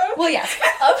microphone? Well, yes.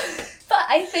 But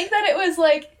I think that it was,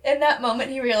 like, in that moment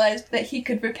he realized that he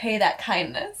could repay that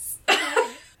kindness.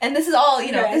 And this is all,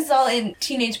 you know, Okay. this is all in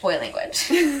teenage boy language.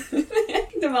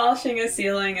 Demolishing a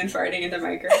ceiling and farting into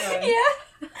microphone.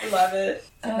 Yeah. I love it.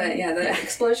 But yeah, the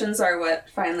explosions are what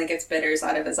finally gets Bitters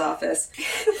out of his office.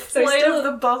 So Flight still, of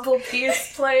the Bumblebee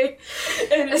is played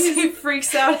and as he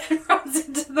freaks out and runs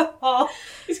into the hall.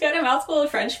 he's got a mouthful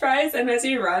of French fries, and as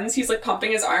he runs, he's like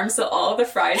pumping his arms so all of the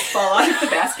fries fall out of the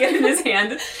basket in his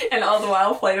hand, and all the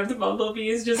while, Flight of the Bumblebee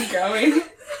is just going.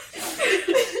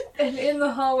 And in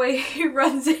the hallway, he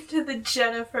runs into the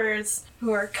Jennifers,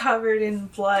 who are covered in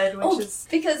blood, which is...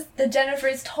 Because the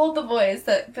Jennifers told the boys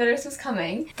that Bitters was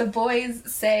coming. The boys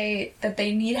say that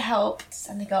they need help,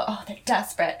 and they go, oh, they're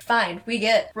desperate. Fine, we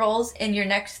get roles in your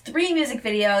next 3 music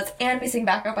videos, and we sing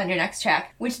backup on your next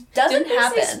track, which doesn't Didn't they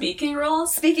happen. say speaking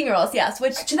roles? Speaking roles, yes,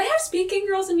 which... Do they have speaking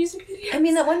roles in music videos? I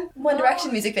mean, that One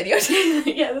Direction music videos.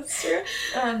 Yeah, that's true.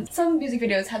 Some music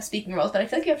videos have speaking roles, but I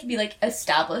feel like you have to be, like,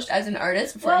 established as an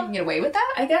artist before you can get away with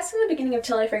that. I guess in the beginning of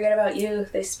Till I Forget About You,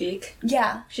 they speak.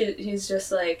 Yeah. He's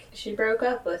just like, she broke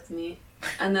up with me.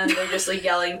 And then they're just like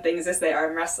yelling things as they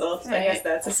arm wrestle. So I Right. guess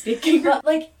that's a speaking role. But,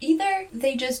 like, either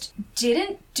they just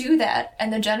didn't do that,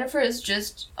 and the Jennifers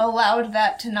just allowed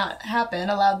that to not happen,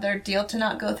 allowed their deal to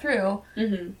not go through,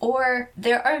 Mm-hmm. or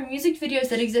there are music videos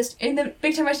that exist in the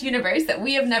Big Time Rush universe that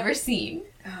we have never seen.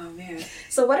 Oh, man.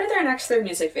 So what are their next 3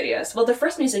 music videos? Well, the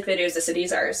first music video is The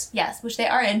City's Ours. Yes, which they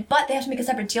are in, but they have to make a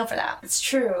separate deal for that. It's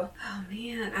true. Oh,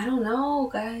 man. I don't know,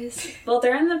 guys. Well,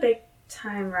 they're in the Big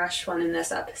Time Rush one in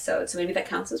this episode, so maybe that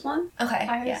counts as one? Okay,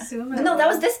 I yeah. assume No, that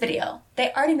was this video.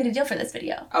 They already made a deal for this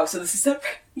video. Oh, so this is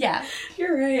separate? Yeah.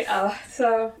 You're right. Oh,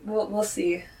 so we'll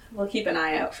see. We'll keep an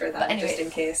eye out for that, But anyway. just in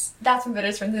case. That's when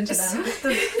Bitters runs into them.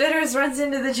 The Bitters runs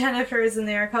into the Jennifers, and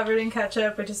they are covered in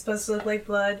ketchup, which is supposed to look like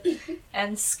blood,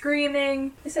 and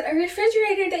screaming. They said, a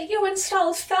refrigerator that you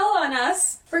installed fell on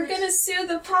us. We're gonna sue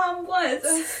the Palm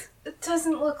Woods. It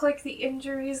doesn't look like the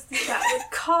injuries that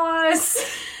would cause.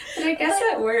 And I guess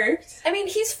that worked. I mean,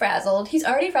 he's frazzled. He's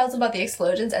already frazzled about the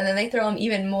explosions, and then they throw him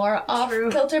even more off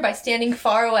kilter by standing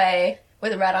far away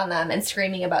with red on them and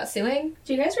screaming about suing.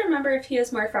 Do you guys remember if he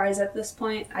has more fries at this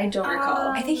point? I don't recall.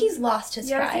 I think he's lost his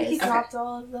Yeah, I fries. think he Okay. dropped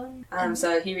all of them.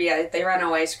 So they run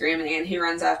away screaming, and he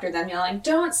runs after them yelling,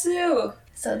 "Don't sue!"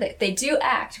 So they do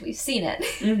act. We've seen it.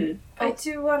 Mm-hmm. I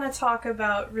do want to talk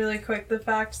about really quick the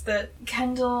fact that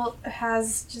Kendall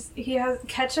has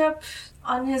ketchup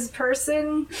on his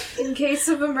person in case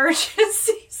of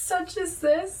emergency such as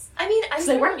this. I mean, I'm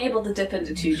So they weren't able to dip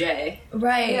into 2J.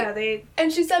 right. Yeah, they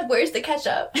And she said, "Where's the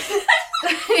ketchup?"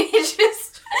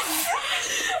 just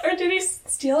Or did he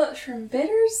steal it from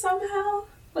Bitters somehow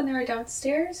when they were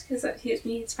downstairs? Because he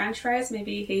eats French fries.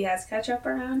 Maybe he has ketchup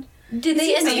around. Did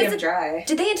they Seems anticipate? dry.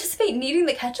 Did they anticipate needing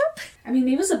the ketchup? I mean,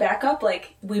 maybe it was a backup.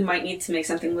 Like, we might need to make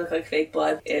something look like fake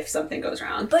blood if something goes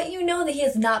wrong. But you know that he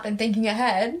has not been thinking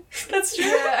ahead. That's true.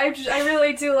 yeah, I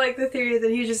really do like the theory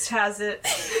that he just has it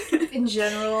in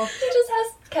general. He just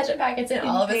has ketchup packets in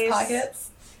all of his case. pockets.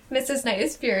 Mrs. Knight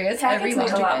is furious every Packets make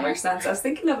a laundry lot day. more sense. I was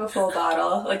thinking of a full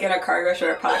bottle, like in a cargo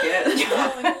short pocket.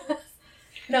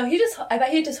 No, I bet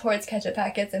he just hoards ketchup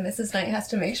packets, and Mrs. Knight has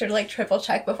to make sure to like triple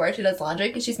check before she does laundry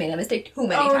because she's made a mistake too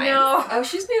many Oh times. no.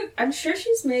 Oh, I'm sure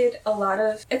she's made a lot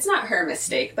of, it's not her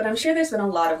mistake, but I'm sure there's been a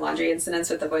lot of laundry incidents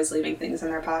with the boys leaving things in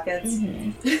their pockets.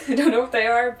 I don't know what they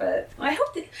are, but I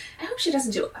hope she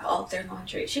doesn't do all of their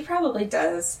laundry. She probably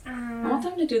does. I want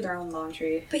them to do their own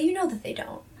laundry. But you know that they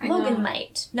don't. I Logan know.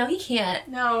 might. No, he can't.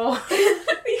 No.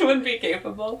 He wouldn't be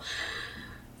capable.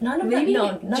 None of Maybe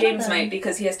them. No, none James of them. might,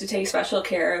 because he has to take special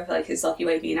care of like his Lucky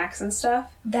White V-necks and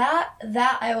stuff. That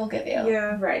I will give you.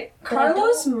 Yeah. Right. But I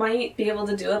Carlos might be able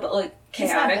to do it, but like He's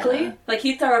not chaotically. gonna. Like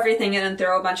he'd throw everything in and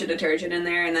throw a bunch of detergent in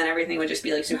there, and then everything would just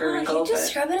be like super No, wrinkled. he just but-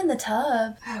 scrub it in the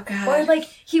tub. Oh god. Or like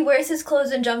he wears his clothes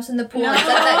and jumps in the pool No. and does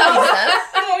that kind of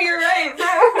stuff. Oh, you're right.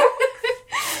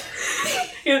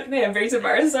 Yeah, brings a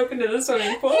bar soap into the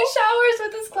swimming pool. He showers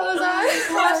with his clothes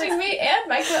on, washing me and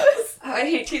my clothes. Oh, I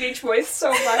hate teenage boys so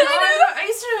much. I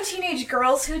used to know teenage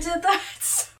girls who did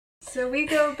that. So we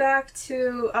go back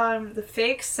to the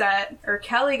fake set, or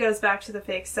Kelly goes back to the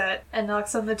fake set and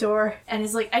knocks on the door and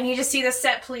is like, I need to see the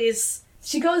set, please.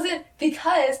 She goes in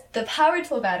because the power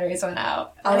tool batteries went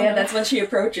out. Oh yeah, that's when she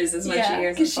approaches, is when she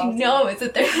hears because she knows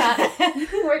that they're not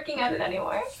working on it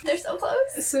anymore. They're so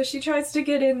close. So she tries to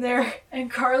get in there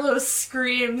and Carlos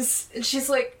screams and she's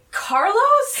like,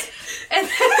 Carlos? And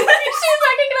then She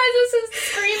recognizes his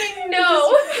screaming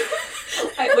no.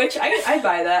 I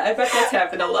buy that. I bet that's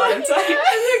happened a lot of times. And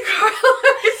then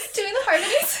Carlos Doing the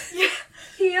harmonies.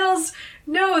 he yells,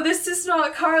 no, this is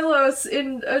not Carlos,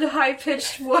 in a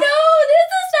high-pitched voice. No, this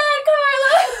is not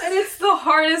Carlos. And it's the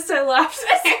hardest I laughed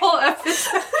this whole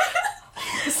episode.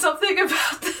 Something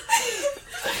about this.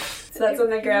 So that's when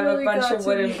they grab really a bunch got of to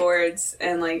wooden me. boards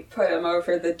and like put them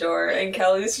over the door, and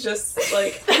Kelly's just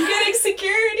like, I'm getting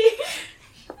security.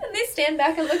 And they stand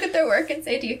back and look at their work and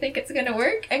say, do you think it's gonna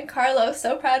work? And Carlos,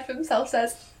 so proud of himself,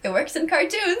 says, it works in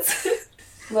cartoons.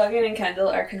 Logan and Kendall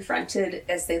are confronted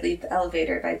as they leave the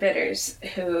elevator by Bitters,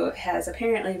 who has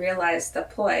apparently realized the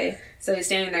ploy. So he's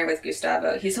standing there with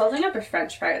Gustavo. He's holding up a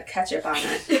french fry with ketchup on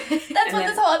it. That's what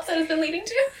this whole episode has been leading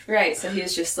to. Right, so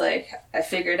he's just like, I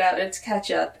figured out it's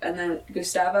ketchup. And then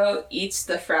Gustavo eats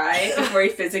the fry before he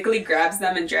physically grabs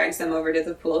them and drags them over to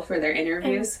the pool for their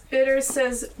interviews. Bitters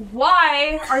says,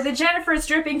 why are the Jennifers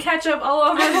dripping ketchup all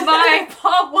over my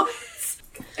pulpwoods?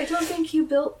 I don't think you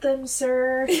built them,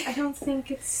 sir. I don't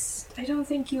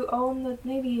think you own the...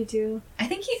 Maybe you do. I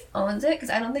think he owns it because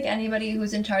I don't think anybody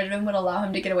who's in charge of him would allow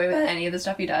him to get away with any of the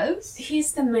stuff he does.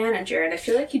 He's the manager, and I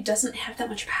feel like he doesn't have that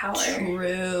much power.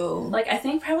 True. Like, I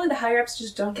think probably the higher-ups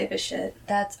just don't give a shit.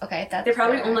 That's okay. That's They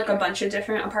probably very own like a accurate. bunch of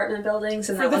different apartment buildings,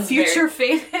 and For that the one's future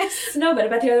famous. No, but I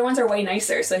bet the other ones are way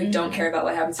nicer, so they don't care about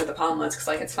what happens to the Palmwoods because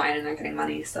like it's fine and they're getting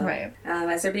money. So Right.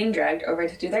 As they're being dragged over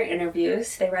to do their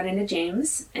interviews, they run into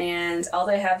James, and all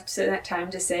they have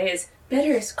time to say is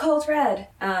Bitters, cold red,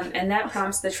 and that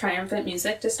prompts the triumphant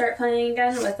music to start playing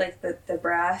again with like the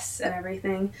brass and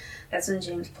everything. That's when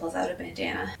James pulls out a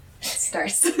bandana. It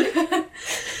starts.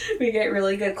 We get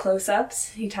really good close-ups.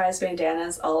 He ties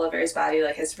bandanas all over his body,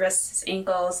 like his wrists, his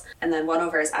ankles, and then one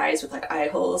over his eyes with like eye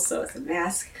holes, so it's a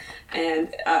mask,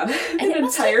 and an it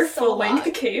must entire take so full-length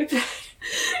long. cape.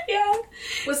 Yeah,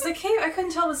 Was the cape... I couldn't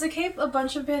tell. Was the cape a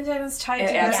bunch of bandanas tied it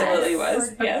together? absolutely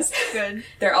was. Or- Yes, Good.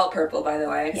 they're all purple, by the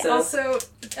way. Yeah. So Also,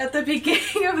 at the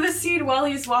beginning of the scene, while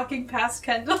he's walking past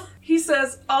Kendall, he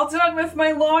says, all done with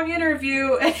my long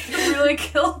interview, and it really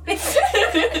killed me.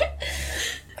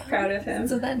 proud of him.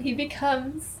 So then he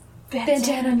becomes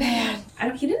Bandana Man.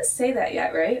 He didn't say that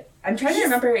yet, right? I'm trying to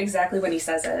remember exactly when he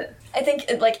says it. I think,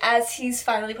 like, as he's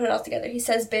finally put it all together, he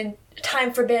says,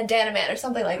 time for Bandana Man, or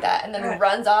something like that, and then Right.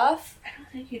 runs off. I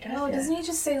don't think he does. No, yet. doesn't he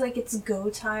just say, like, it's go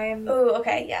time? Oh,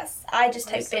 okay, yes. I just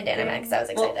Or typed Bandana Man because I was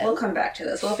We'll, excited. we'll come back to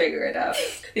this. We'll figure it out.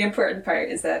 The important part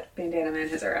is that Bandana Man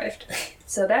has arrived.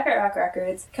 So back at Rock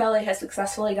Records, Kelly has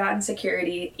successfully gotten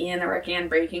security, and they're working on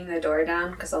breaking the door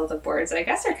down because all the boards, I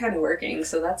guess, are kind of working,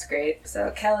 so that's great.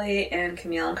 So Kelly and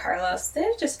Camille and Carlos,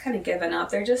 they've just kind of given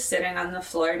up. They're just sitting on the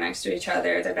floor next to each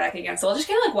other. They're back against the wall, just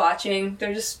kind of like watching.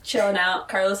 They're just chilling out.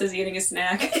 Carlos is eating a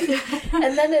snack.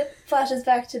 And then it flashes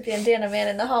back to Bandana Man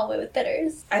in the hallway with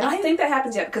Bitters. I don't think that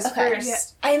happens yet because Okay.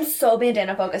 first... I am so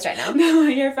bandana focused right now. No,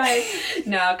 you're fine.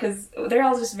 No, because they're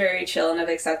all just very chill and have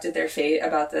accepted their fate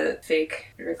about the fake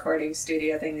recording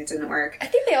studio thing that didn't work. I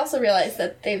think they also realize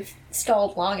that they've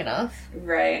stalled long enough.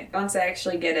 Right. Once they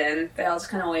actually get in, they all just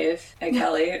kind of wave at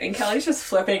Kelly, and Kelly's just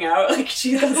flipping out like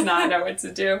she does not know what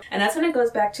to do. And that's when it goes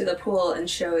back to the pool and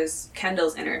shows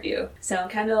Kendall's interview. So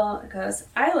Kendall goes,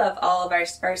 I love all of our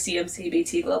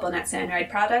CMCBT Global Net Sandride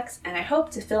products, and I hope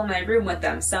to fill my room with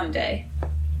them someday.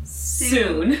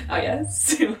 Soon. Oh yeah,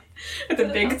 soon. With a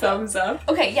big thumbs up.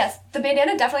 Okay, yes, the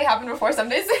bandana definitely happened before some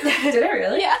days. Did it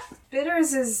really? Yeah.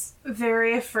 Bitters is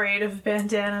very afraid of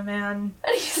Bandana Man.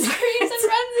 And he screams and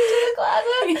runs into the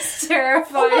closet. He's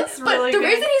terrified. But It's really the good.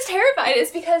 reason he's terrified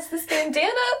is because this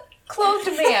bandana clothed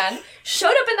man showed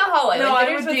up in the hallway. No, like,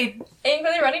 I Bitters would was be...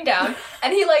 angrily running down,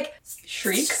 and he like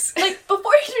Shrieks. like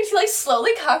before he shrieks, he like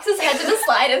slowly cocks his head to the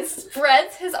slide and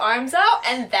spreads his arms out,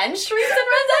 and then shrieks and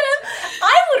runs at him.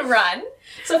 I would run.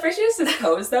 So first he does this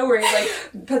pose though where he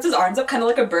like puts his arms up kind of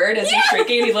like a bird as he's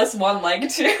shrieking and he lifts one leg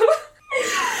too.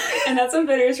 And that's when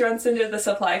Bitters runs into the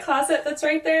supply closet that's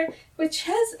right there, which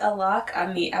has a lock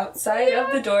on the outside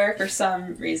of the door for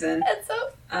some reason. And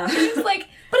so he's like,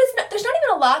 but it's not, there's not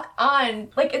even a lock on.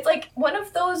 Like, it's like one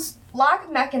of those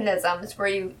lock mechanisms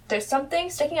where there's something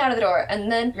sticking out of the door, and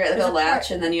then Right, like there's a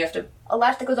latch, and then you have to... a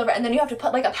latch that goes over, and then you have to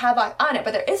put like a padlock on it,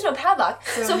 but there is no padlock.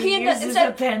 So he uses instead,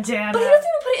 a bandana. but he doesn't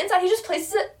even put it inside. He just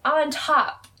places it on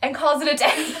top and calls it a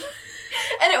day,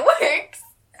 and it works.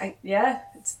 Yeah,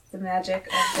 it's the magic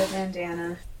of the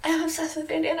bandana. I'm obsessed with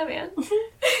Bandana Man.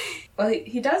 Well,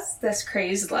 he does this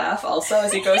crazed laugh also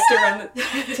as he goes to run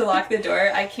to lock the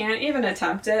door. I can't even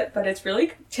attempt it, but it's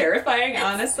really terrifying,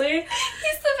 honestly.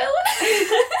 He's the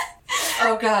villain.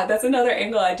 Oh god, that's another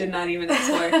angle I did not even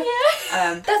explore.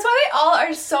 That's why they all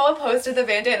are so opposed to the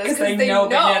bandanas, because they know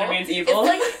bandana means evil.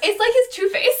 It's like his true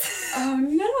face. Oh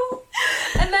no.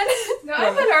 And then No, I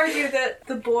would argue that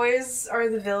the boys are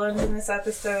the villains in this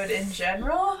episode in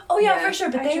general. oh yeah, Yeah, for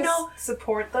sure, but I they just know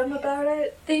support them about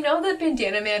it. that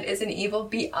Bandana Man is an evil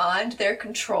beyond their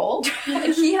control,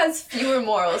 and he has fewer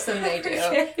morals than they do,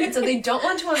 and so they don't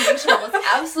want to unleash him unless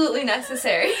absolutely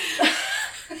necessary.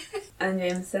 And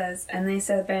James says, and they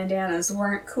said bandanas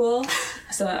weren't cool.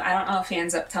 So I don't know if he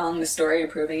ends up telling the story or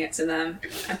proving it to them.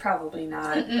 And probably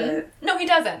not, but... No, he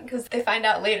doesn't, because they find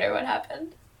out later what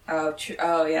happened. Oh, true.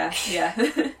 Oh, yeah.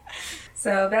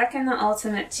 So back in the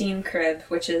Ultimate Teen Crib,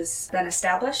 which has been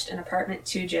established in Apartment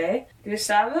 2J,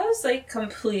 Gustavo's, like,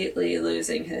 completely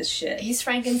losing his shit. He's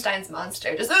Frankenstein's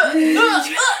monster, just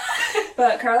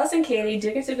But Carlos and Katie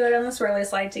do get to go down the swirly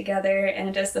slide together, and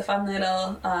it does the fun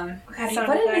little, Sound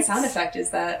what effects. sound effect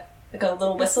is that? Like a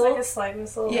little It's whistle? like a slide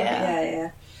whistle. Yeah.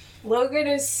 Yeah. Logan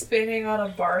is spinning on a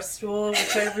bar stool,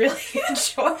 which I really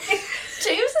enjoy.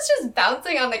 James is just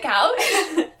bouncing on the couch.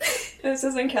 This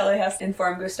is when Kelly has to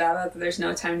inform Gustavo that there's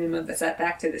no time to move the set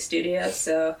back to the studio,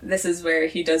 so this is where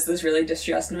he does those really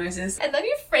distressed noises. And then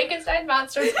your Frankenstein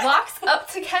monster walks up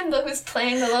to Kendall, who's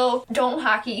playing the little dome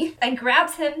hockey, and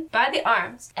grabs him by the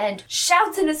arms and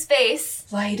shouts in his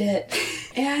face, Light it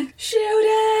and shoot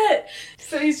it!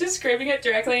 So he's just screaming it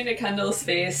directly into Kendall's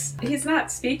face. He's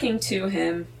not speaking to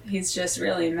him, he's just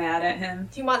really mad at him.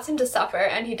 he wants him to suffer,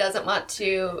 and he doesn't want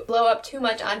to blow up too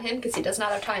much on him because he does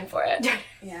not have time for it.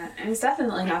 Yeah, and it's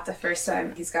definitely not the first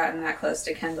time he's gotten that close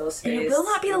to Kendall's face. And it will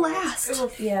not be the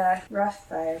last. Yeah, rough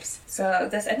vibes. So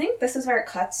I think this is where it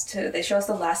cuts to, they show us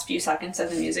the last few seconds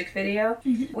of the music video,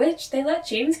 which they let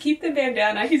James keep the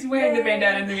bandana. He's wearing the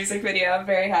bandana in the music video. I'm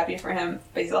very happy for him.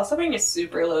 But he's also wearing a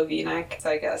super low V-neck,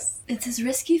 so I guess. It's his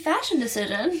risky fashion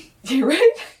decision. You're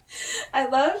right. I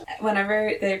love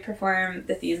whenever they perform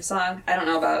the theme song. I don't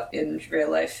know about in real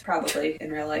life, probably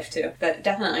in real life too, but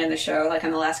definitely in the show, like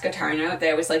on the last guitar note,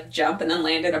 they always like jump and then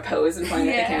land in a pose and point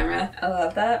at the camera. I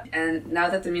love that. And now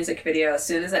that the music video, as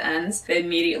soon as it ends, they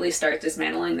immediately start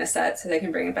dismantling the set so they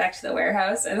can bring it back to the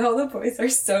warehouse, and all the boys are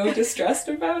so distressed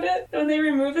about it. When they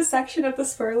remove a section of the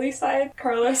swirly side,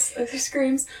 Carlos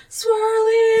screams,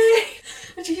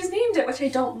 "Swirly!" Which he's named it, which I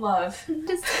don't love.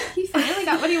 He finally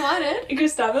got what he wanted. And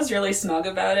Gustavo's really smug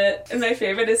about it. And my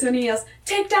favorite is when he yells,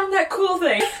 "Take down that cool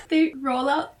thing!" They roll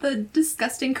out the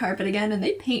disgusting carpet again and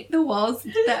they paint the walls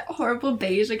that horrible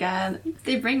beige again.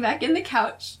 They bring back in the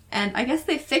couch. And I guess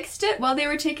they fixed it while they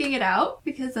were taking it out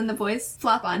because then the boys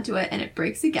flop onto it and it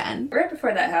breaks again. Right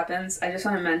before that happens, I just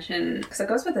want to mention, because it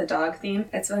goes with the dog theme,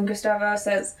 it's when Gustavo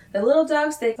says, the little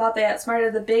dogs, they thought they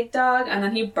outsmarted the big dog, and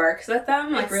then he barks at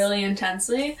them, like, really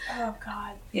intensely. Oh,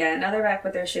 God. Yeah, now they're back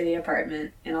with their shitty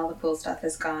apartment, and all the cool stuff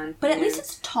is gone. But at And- least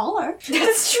it's taller.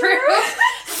 That's true!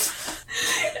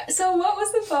 So what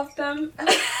was above them?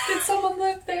 Did someone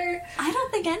live there? I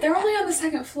don't think any. They're only on the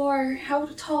second floor. How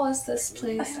tall is this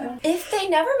place? If they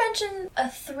never mention a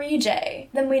 3J,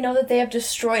 then we know that they have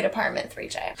destroyed apartment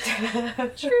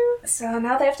 3J. True. So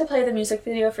now they have to play the music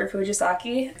video for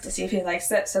Fujisaki to see if he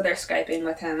likes it. So they're Skyping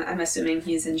with him. I'm assuming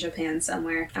he's in Japan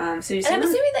somewhere. So you see And I'm him?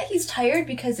 assuming that he's tired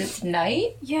because it's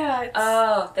night. Yeah, it's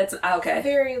Oh, that's okay.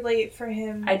 very late for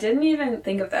him. I didn't even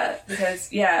think of that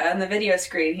because, yeah, on the video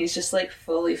screen, he's just like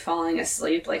fully falling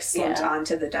asleep, like slumped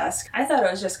onto the desk. I thought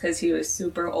it was just because he was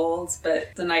super old,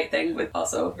 but the night thing would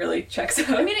also really checks out.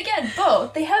 I mean, again,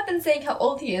 both. They have been saying how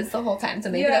old he is the whole time, so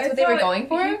maybe Yeah, that's I what they were thought going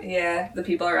for. Yeah, the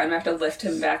people around him have to lift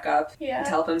him back up Yeah. to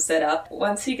help him sit up.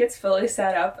 Once he gets fully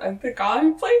set up, the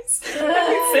gong plays.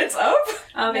 He sits up.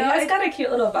 He has got a cute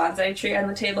little bonsai tree on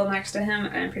the table next to him.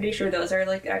 I'm pretty sure those are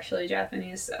like actually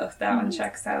Japanese, so that one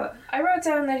checks out. I wrote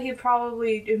down that he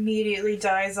probably immediately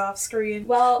dies off screen.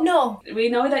 Well, No. we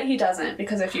know that he doesn't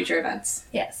because of future events.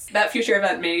 Yes. That future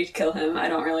event may kill him. I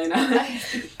don't really know.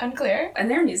 Unclear. In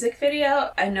their music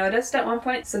video, I noticed at one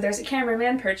point, so there's a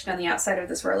cameraman perched on the outside of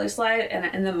the swirly slide,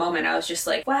 and in the moment I was just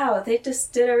like, wow, they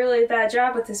just did a really bad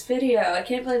job with this video. I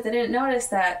can't believe they didn't notice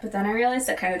that. But then I realized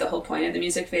that kind of the whole point of the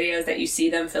music video is that you see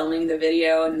them filming the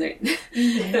video, and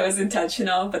that was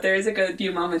intentional. But there is a good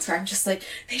few moments where I'm just like,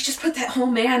 they just put that whole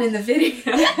man in the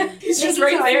video. He's just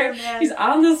right there. He's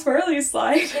on the swirly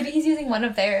slide. Maybe he's using one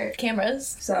of their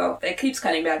cameras. So it keeps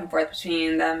cutting back and forth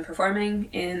between them performing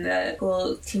in the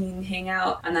pool teen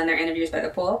hangout and then their interviews by the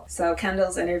pool. So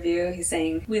Kendall's interview, he's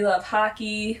saying, we love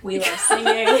hockey, we love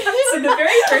singing. So the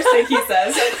very first thing he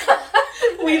says,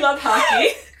 we love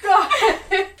hockey. God.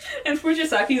 And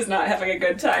Fujisaki is not having a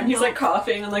good time. He's like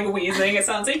coughing and like wheezing. It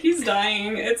sounds like he's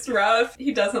dying. It's rough.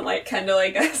 He doesn't like Kendall, I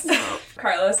guess.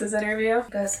 Carlos's interview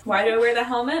goes, why do I wear the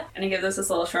helmet? And he gives us this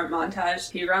little short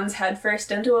montage. He runs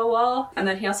headfirst into a wall, and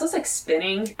then he also is like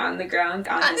spinning on the ground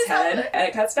on his head. And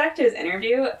it cuts back to his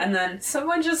interview, and then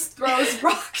someone just throws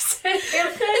rocks at him.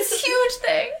 It's a huge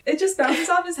thing. It just bounces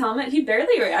off his helmet. He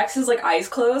barely reacts. His like eyes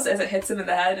close as it hits him in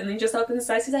the head, and then he just opens his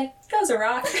eyes. He's like, that was a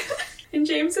rock. And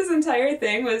James's entire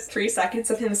thing was 3 seconds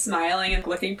of him smiling and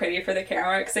looking pretty for the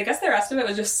camera, because I guess the rest of it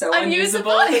was just so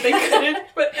unusable that they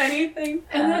couldn't put anything.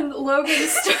 And then Logan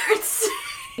starts...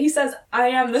 He says, I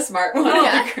am the smart one of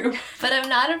the group. But I'm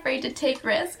not afraid to take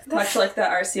risks. Much like the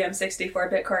RCM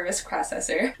 64-bit core RISC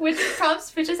processor. Which prompts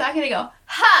Fujisaki to go,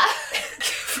 ha!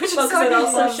 Well, because it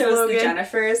also shows the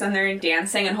Jennifers, and they're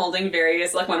dancing and holding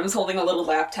various, like one of them's holding a little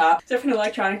laptop, different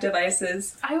electronic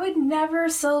devices. I would never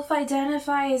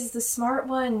self-identify as the smart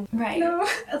one. Right. No,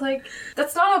 like,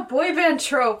 that's not a boy band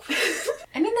trope.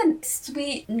 I mean the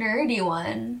sweet, nerdy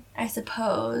one, I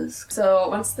suppose. So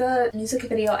once the music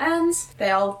video ends,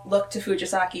 they all look to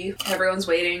Fujisaki. Everyone's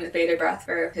waiting with bated breath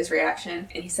for his reaction,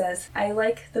 and he says, I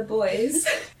like the boys.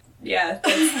 Yeah,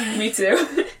 me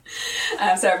too.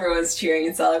 So everyone's cheering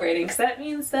and celebrating, because that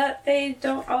means that they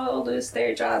don't all lose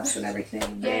their jobs and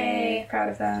everything. Yay! Proud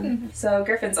of them. Mm-hmm. So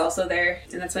Griffin's also there,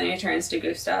 and that's when he turns to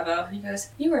Gustavo. He goes,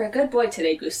 you were a good boy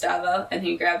today, Gustavo. And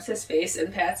he grabs his face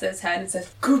and pats his head and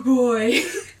says, good boy.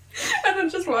 And then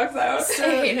just walks out. I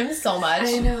hate him so much.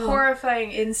 I know.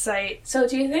 Horrifying insight. So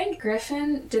do you think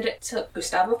Griffin did it to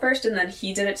Gustavo first and then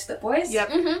he did it to the boys?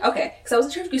 Yep. Mm-hmm. Okay, because I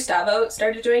wasn't sure if Gustavo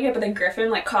started doing it, but then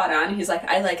Griffin like caught on. He's like,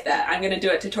 I like that. I'm gonna do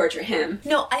it to torture him.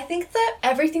 No, I think that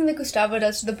everything that Gustavo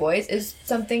does to the boys is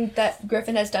something that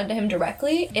Griffin has done to him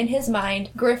directly. In his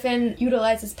mind, Griffin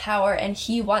utilizes power and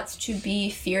he wants to be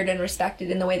feared and respected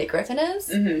in the way that Griffin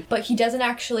is, but he doesn't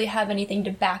actually have anything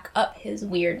to back up his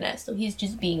weirdness, so he's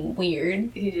just being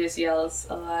weird. He just yells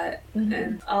a lot.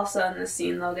 And also in the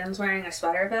scene, Logan's wearing a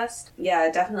sweater vest. Yeah,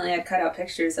 definitely I'd cut out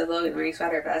pictures of Logan wearing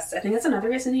sweater vests. I think that's another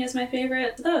reason he is my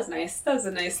favorite. That was nice. That was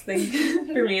a nice thing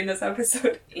for me in this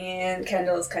episode. And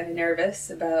Kendall's kind of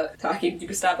nervous about talking to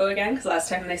Gustavo again, because last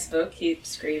time they spoke, he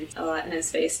screamed a lot in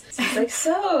his face. So he's like,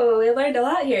 so, we learned a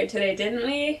lot here today, didn't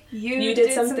we? You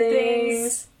did some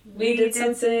things. We did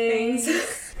some things.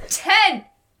 10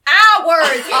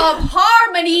 hours of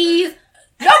harmonies!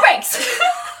 No breaks!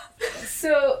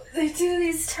 So they do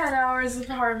these 10 hours of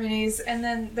harmonies, and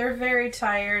then they're very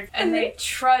tired, and they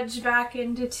trudge back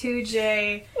into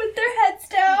 2J With their heads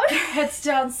down. their heads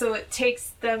down, so it takes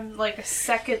them like a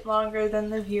second longer than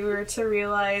the viewer to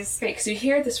realize. Great, because you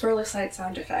hear the swirly slide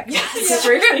sound effect. It's the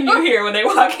first thing you hear when they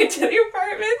walk into the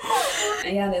apartment.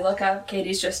 And yeah, they look up.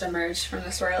 Katie's just emerged from the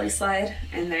swirly slide,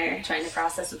 and they're trying to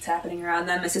process what's happening around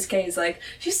them. Mrs. K is like,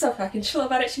 she's so fucking chill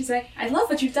about it. She's like, I love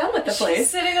what you've done with the She's place.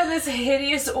 sitting on this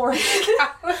hideous orange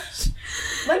couch.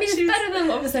 I mean, it's better than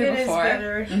what was there It is before.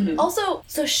 better. Also,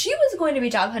 so she was going to be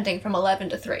job hunting from 11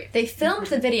 to 3. They filmed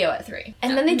the video at 3.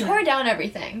 And then they tore down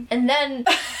everything. And then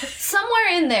somewhere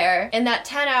in there, in that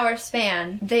 10-hour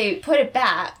span, they put it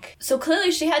back. So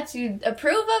clearly she had to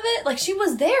approve of it. Like, she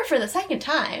was there for the second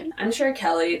time. I'm sure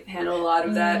Kelly handled a lot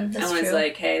of that and that's was true.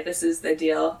 like, hey, this is the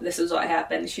deal. This is what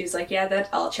happened. She's like, yeah, that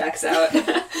all checks out.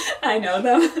 I know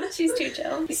them. She's too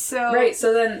chill. So Right,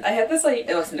 so then I had this, like,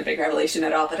 it wasn't a big revelation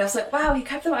at all, but I was like, wow, he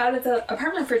kept them out of the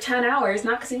apartment for 10 hours,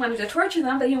 not because he wanted to torture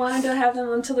them, but he wanted to have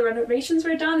them until the renovations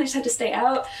were done. They just had to stay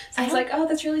out. So I was like, oh,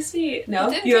 that's really sweet. No,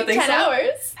 It didn't you don't take think 10 so?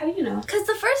 hours. How do you know? Because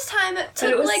the first time it But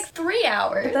took it was- like 3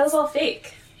 hours. But that was all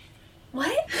fake. What?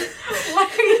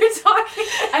 what are you talking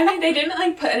about? I mean, they didn't,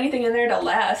 like, put anything in there to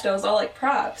last. It was all, like,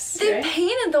 props. They right?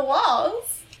 painted the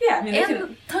walls. Yeah, I mean, they And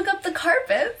can... took up the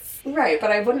carpets. Right, but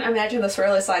I wouldn't imagine the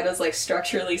swirly slide was, like,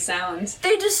 structurally sound.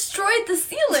 They destroyed the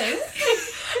ceiling.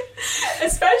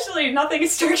 Especially nothing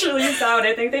is structurally sound.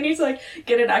 I think they need to like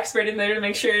get an expert in there to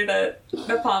make sure that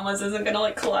the Palmas isn't gonna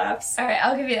like collapse. All right,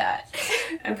 I'll give you that.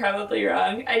 I'm probably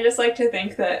wrong. I just like to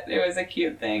think that it was a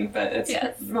cute thing, but it's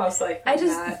most likely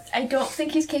not. I don't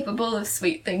think he's capable of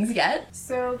sweet things yet.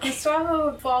 So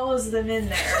Gustavo follows them in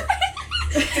there.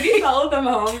 Did he follow them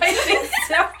home? I think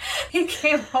so. He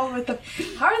came home with them.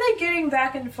 How are they getting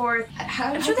back and forth?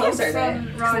 How From close are they?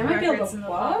 Ron 'Cause they might be able Records to in the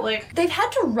walk. fall. Like, They've had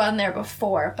to run there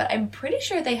before, but I'm pretty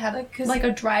sure they have Like, 'cause like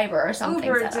a driver or something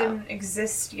Uber set up. didn't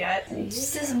exist yet.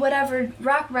 This is whatever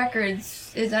Rock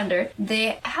Records is under.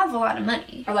 They have a lot of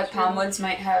money. Or like Palmwoods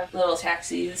might have little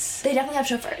taxis. They definitely have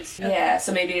chauffeurs. Yeah,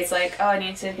 so maybe it's like, oh, I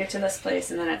need to get to this place,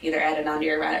 and then it either add it onto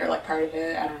your rent or like part of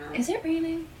it. I don't know. Is it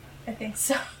raining? I think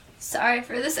so. Sorry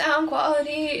for the sound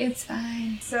quality. It's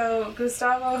fine. So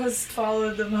Gustavo has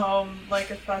followed them home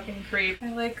like a fucking creep.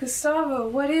 I'm like, Gustavo,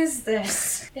 what is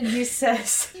this? And he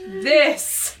says,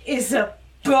 this is a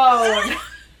bone.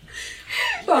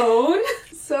 Bone.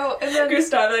 So, and then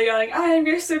Gustavo yelling, I am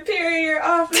your superior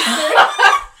officer.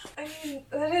 I mean,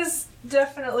 that is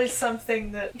definitely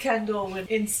something that Kendall would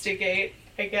instigate,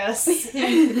 I guess,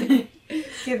 given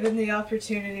the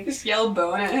opportunity. Just yell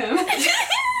bone at him.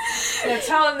 Yeah,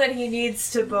 tell him that he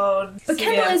needs to bone. But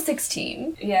Kendall Yeah. is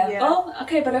 16. Yeah. Yeah. Well,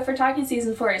 okay, but if we're talking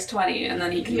season 4, he's 20, and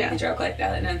then he can Yeah. make a joke like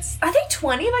that, and it's Are they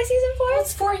 20 by season 4?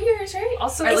 it's 4 years, right?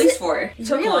 Also, Or at is least it 4.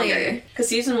 Took really? longer. Because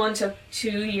season 1 took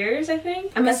 2 years, I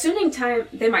think. I'm assuming time.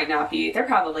 They might not be. They're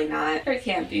probably not. Or it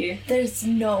can't be. There's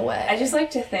no way. I just like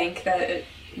to think that it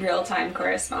real time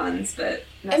corresponds, but.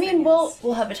 I mean, nothing is.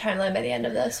 we'll have a timeline by the end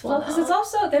of this. Well, because it's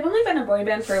also they've only been a boy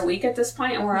band for a week at this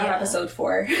point, and we're on Yeah. episode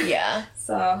 4. Yeah.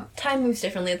 So Time moves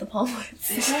differently at the I Palmwoods.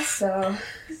 guess so.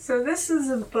 so this is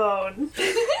a bone.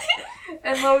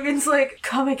 And Logan's like,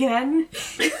 come again?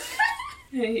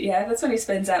 Yeah, that's when he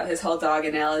spins out his whole dog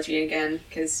analogy again,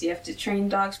 because you have to train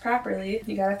dogs properly.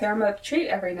 You gotta throw him a treat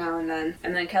every now and then.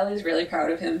 And then Kelly's really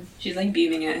proud of him. She's like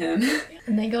beaming at him.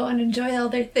 And they go and enjoy all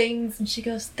their things, and she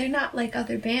goes, they're not like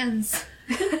other bands.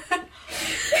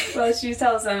 Well, she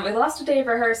tells him, we lost a day of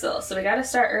rehearsal, so we gotta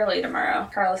start early tomorrow.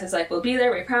 Carlos is like, we'll be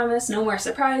there, we promise, no more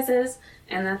surprises.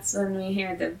 And that's when we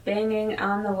hear the banging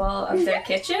on the wall of their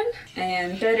kitchen.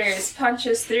 And Bitters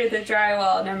punches through the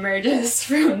drywall and emerges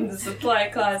from the supply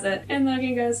closet. And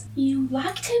Logan goes, you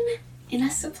locked him in a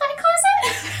supply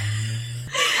closet?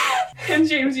 And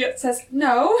James says,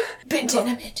 no. Bent in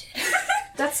a midget.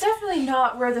 That's definitely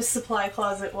not where the supply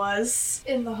closet was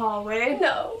in the hallway.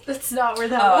 No. That's not where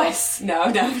that Oh, was.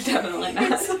 no, definitely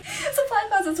not. Supply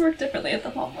closets work differently at the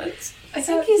Palmwoods. I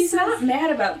So think he's not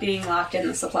mad about being locked in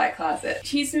the supply closet.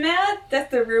 He's mad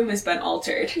that the room has been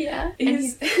altered. Yeah. And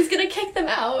he's gonna kick them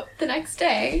out the next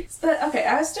day. But okay,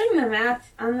 I was doing the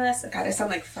math on this. God, I sound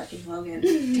like fucking Logan.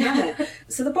 Damn it.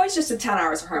 So the boys just did 10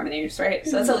 hours of harmonies, right?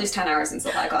 So that's at least 10 hours in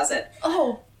supply closet.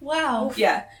 Oh, wow.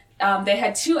 Yeah. They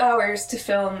had 2 hours to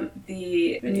film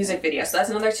the music video, so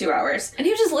that's another 2 hours. And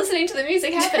he was just listening to the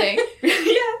music happening.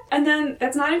 Yeah. And then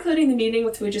that's not including the meeting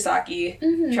with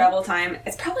Fujisaki, travel time.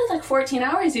 It's probably like 14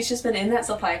 hours he's just been in that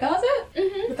supply closet.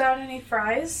 Without any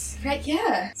fries? Right,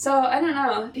 yeah. So, I don't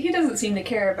know. He doesn't seem to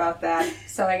care about that,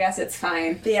 so I guess it's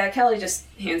fine. But yeah, Kelly just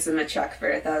hands him a check for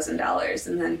 $1,000,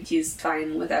 and then he's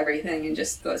fine with everything and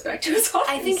just goes back to his office.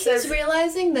 I think he's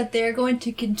realizing that they're going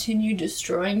to continue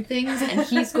destroying things, and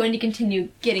he's going to continue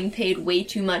getting paid way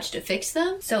too much to fix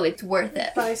them, so it's worth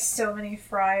it. Buy so many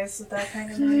fries with that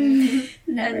kind of money.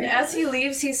 Never. And as he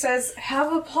leaves, he says,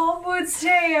 have a Palmwoods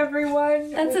day,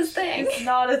 everyone. That's his Which thing. is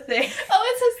not a thing.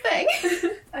 Oh, it's his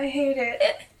thing. I hate it.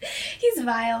 He's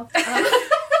vile.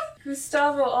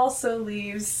 Gustavo also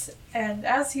leaves, and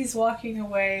as he's walking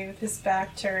away with his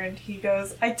back turned, he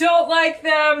goes, I don't like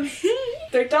them!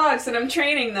 They're dogs and I'm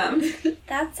training them.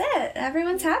 That's it.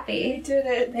 Everyone's happy. He did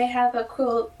it. They have a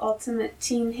cool ultimate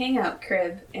teen hangout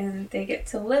crib and they get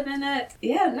to live in it.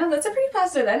 Yeah, no, that's a pretty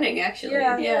positive ending actually.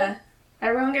 Yeah.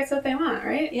 Everyone gets what they want,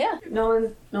 right? Yeah. No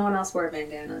one else wore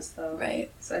bandanas though. Right.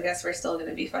 So I guess we're still going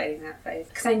to be fighting that fight.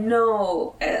 Because I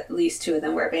know at least 2 of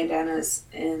them wear bandanas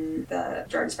in the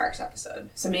Jordan Sparks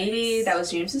episode. So maybe that was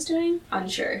James's doing?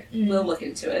 Unsure. We'll look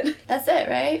into it. That's it,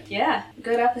 right? Yeah.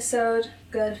 Good episode.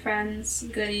 Good friends.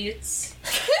 Good eats.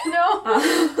 No.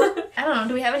 I don't know.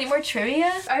 Do we have any more trivia?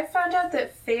 I found out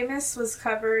that Famous was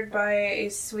covered by a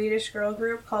Swedish girl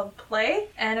group called Play,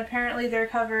 and apparently their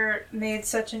cover made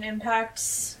such an impact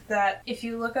that if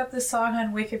you look up the song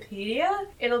on Wikipedia,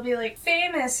 it'll be like,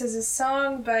 Famous is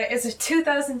a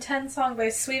 2010 song by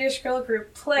Swedish girl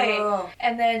group Play, Oh.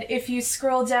 and then if you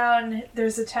scroll down,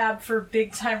 there's a tab for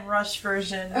Big Time Rush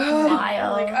version.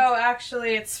 Wild. Like, oh,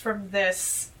 actually, it's from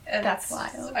this. And That's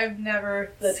wild. I've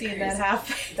never That's seen crazy. that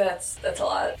happen. That's a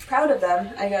lot. Proud of them,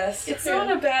 I guess. It's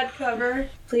not a bad cover.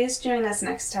 Please join us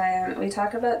next time. We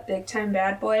talk about Big Time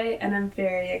Bad Boy, and I'm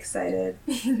very excited.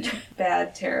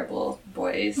 Bad, terrible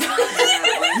boys. in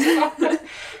that one.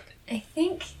 I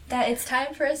think that it's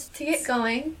time for us to get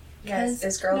going. Yes,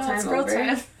 is girl No, time it's girl over?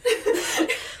 time.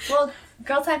 Well,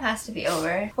 girl time has to be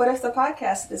over. What if the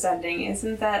podcast is ending?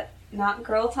 Isn't that not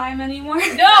girl time anymore?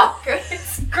 No!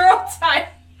 It's girl time!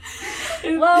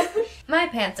 Well, my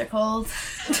pants are cold.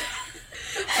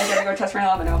 I gotta go touch my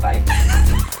lamino. Bye.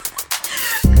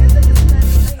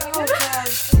 Oh, God.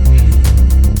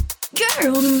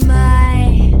 Girl,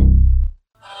 my.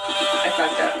 I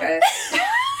fucked up, guys.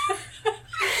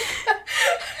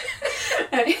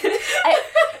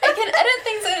 I can edit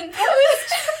things in post.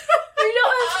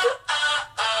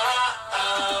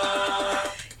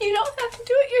 You don't have to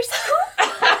do it yourself.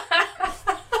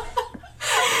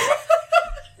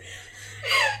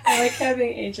 I like having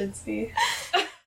agency.